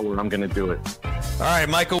spot where I'm going to do it. All right,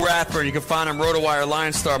 Michael Rathburn. You can find him RotoWire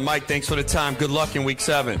Lion Star. Mike, thanks for the time. Good luck in Week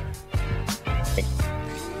 7.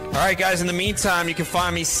 All right, guys, in the meantime, you can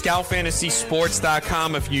find me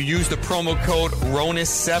scoutfantasysports.com. If you use the promo code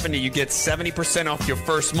RONUS70, you get 70% off your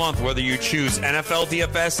first month, whether you choose NFL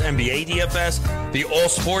DFS, NBA DFS, the All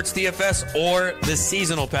Sports DFS, or the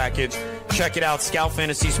seasonal package. Check it out,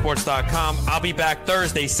 scoutfantasysports.com. I'll be back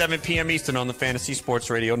Thursday, 7 p.m. Eastern on the Fantasy Sports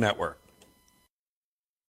Radio Network.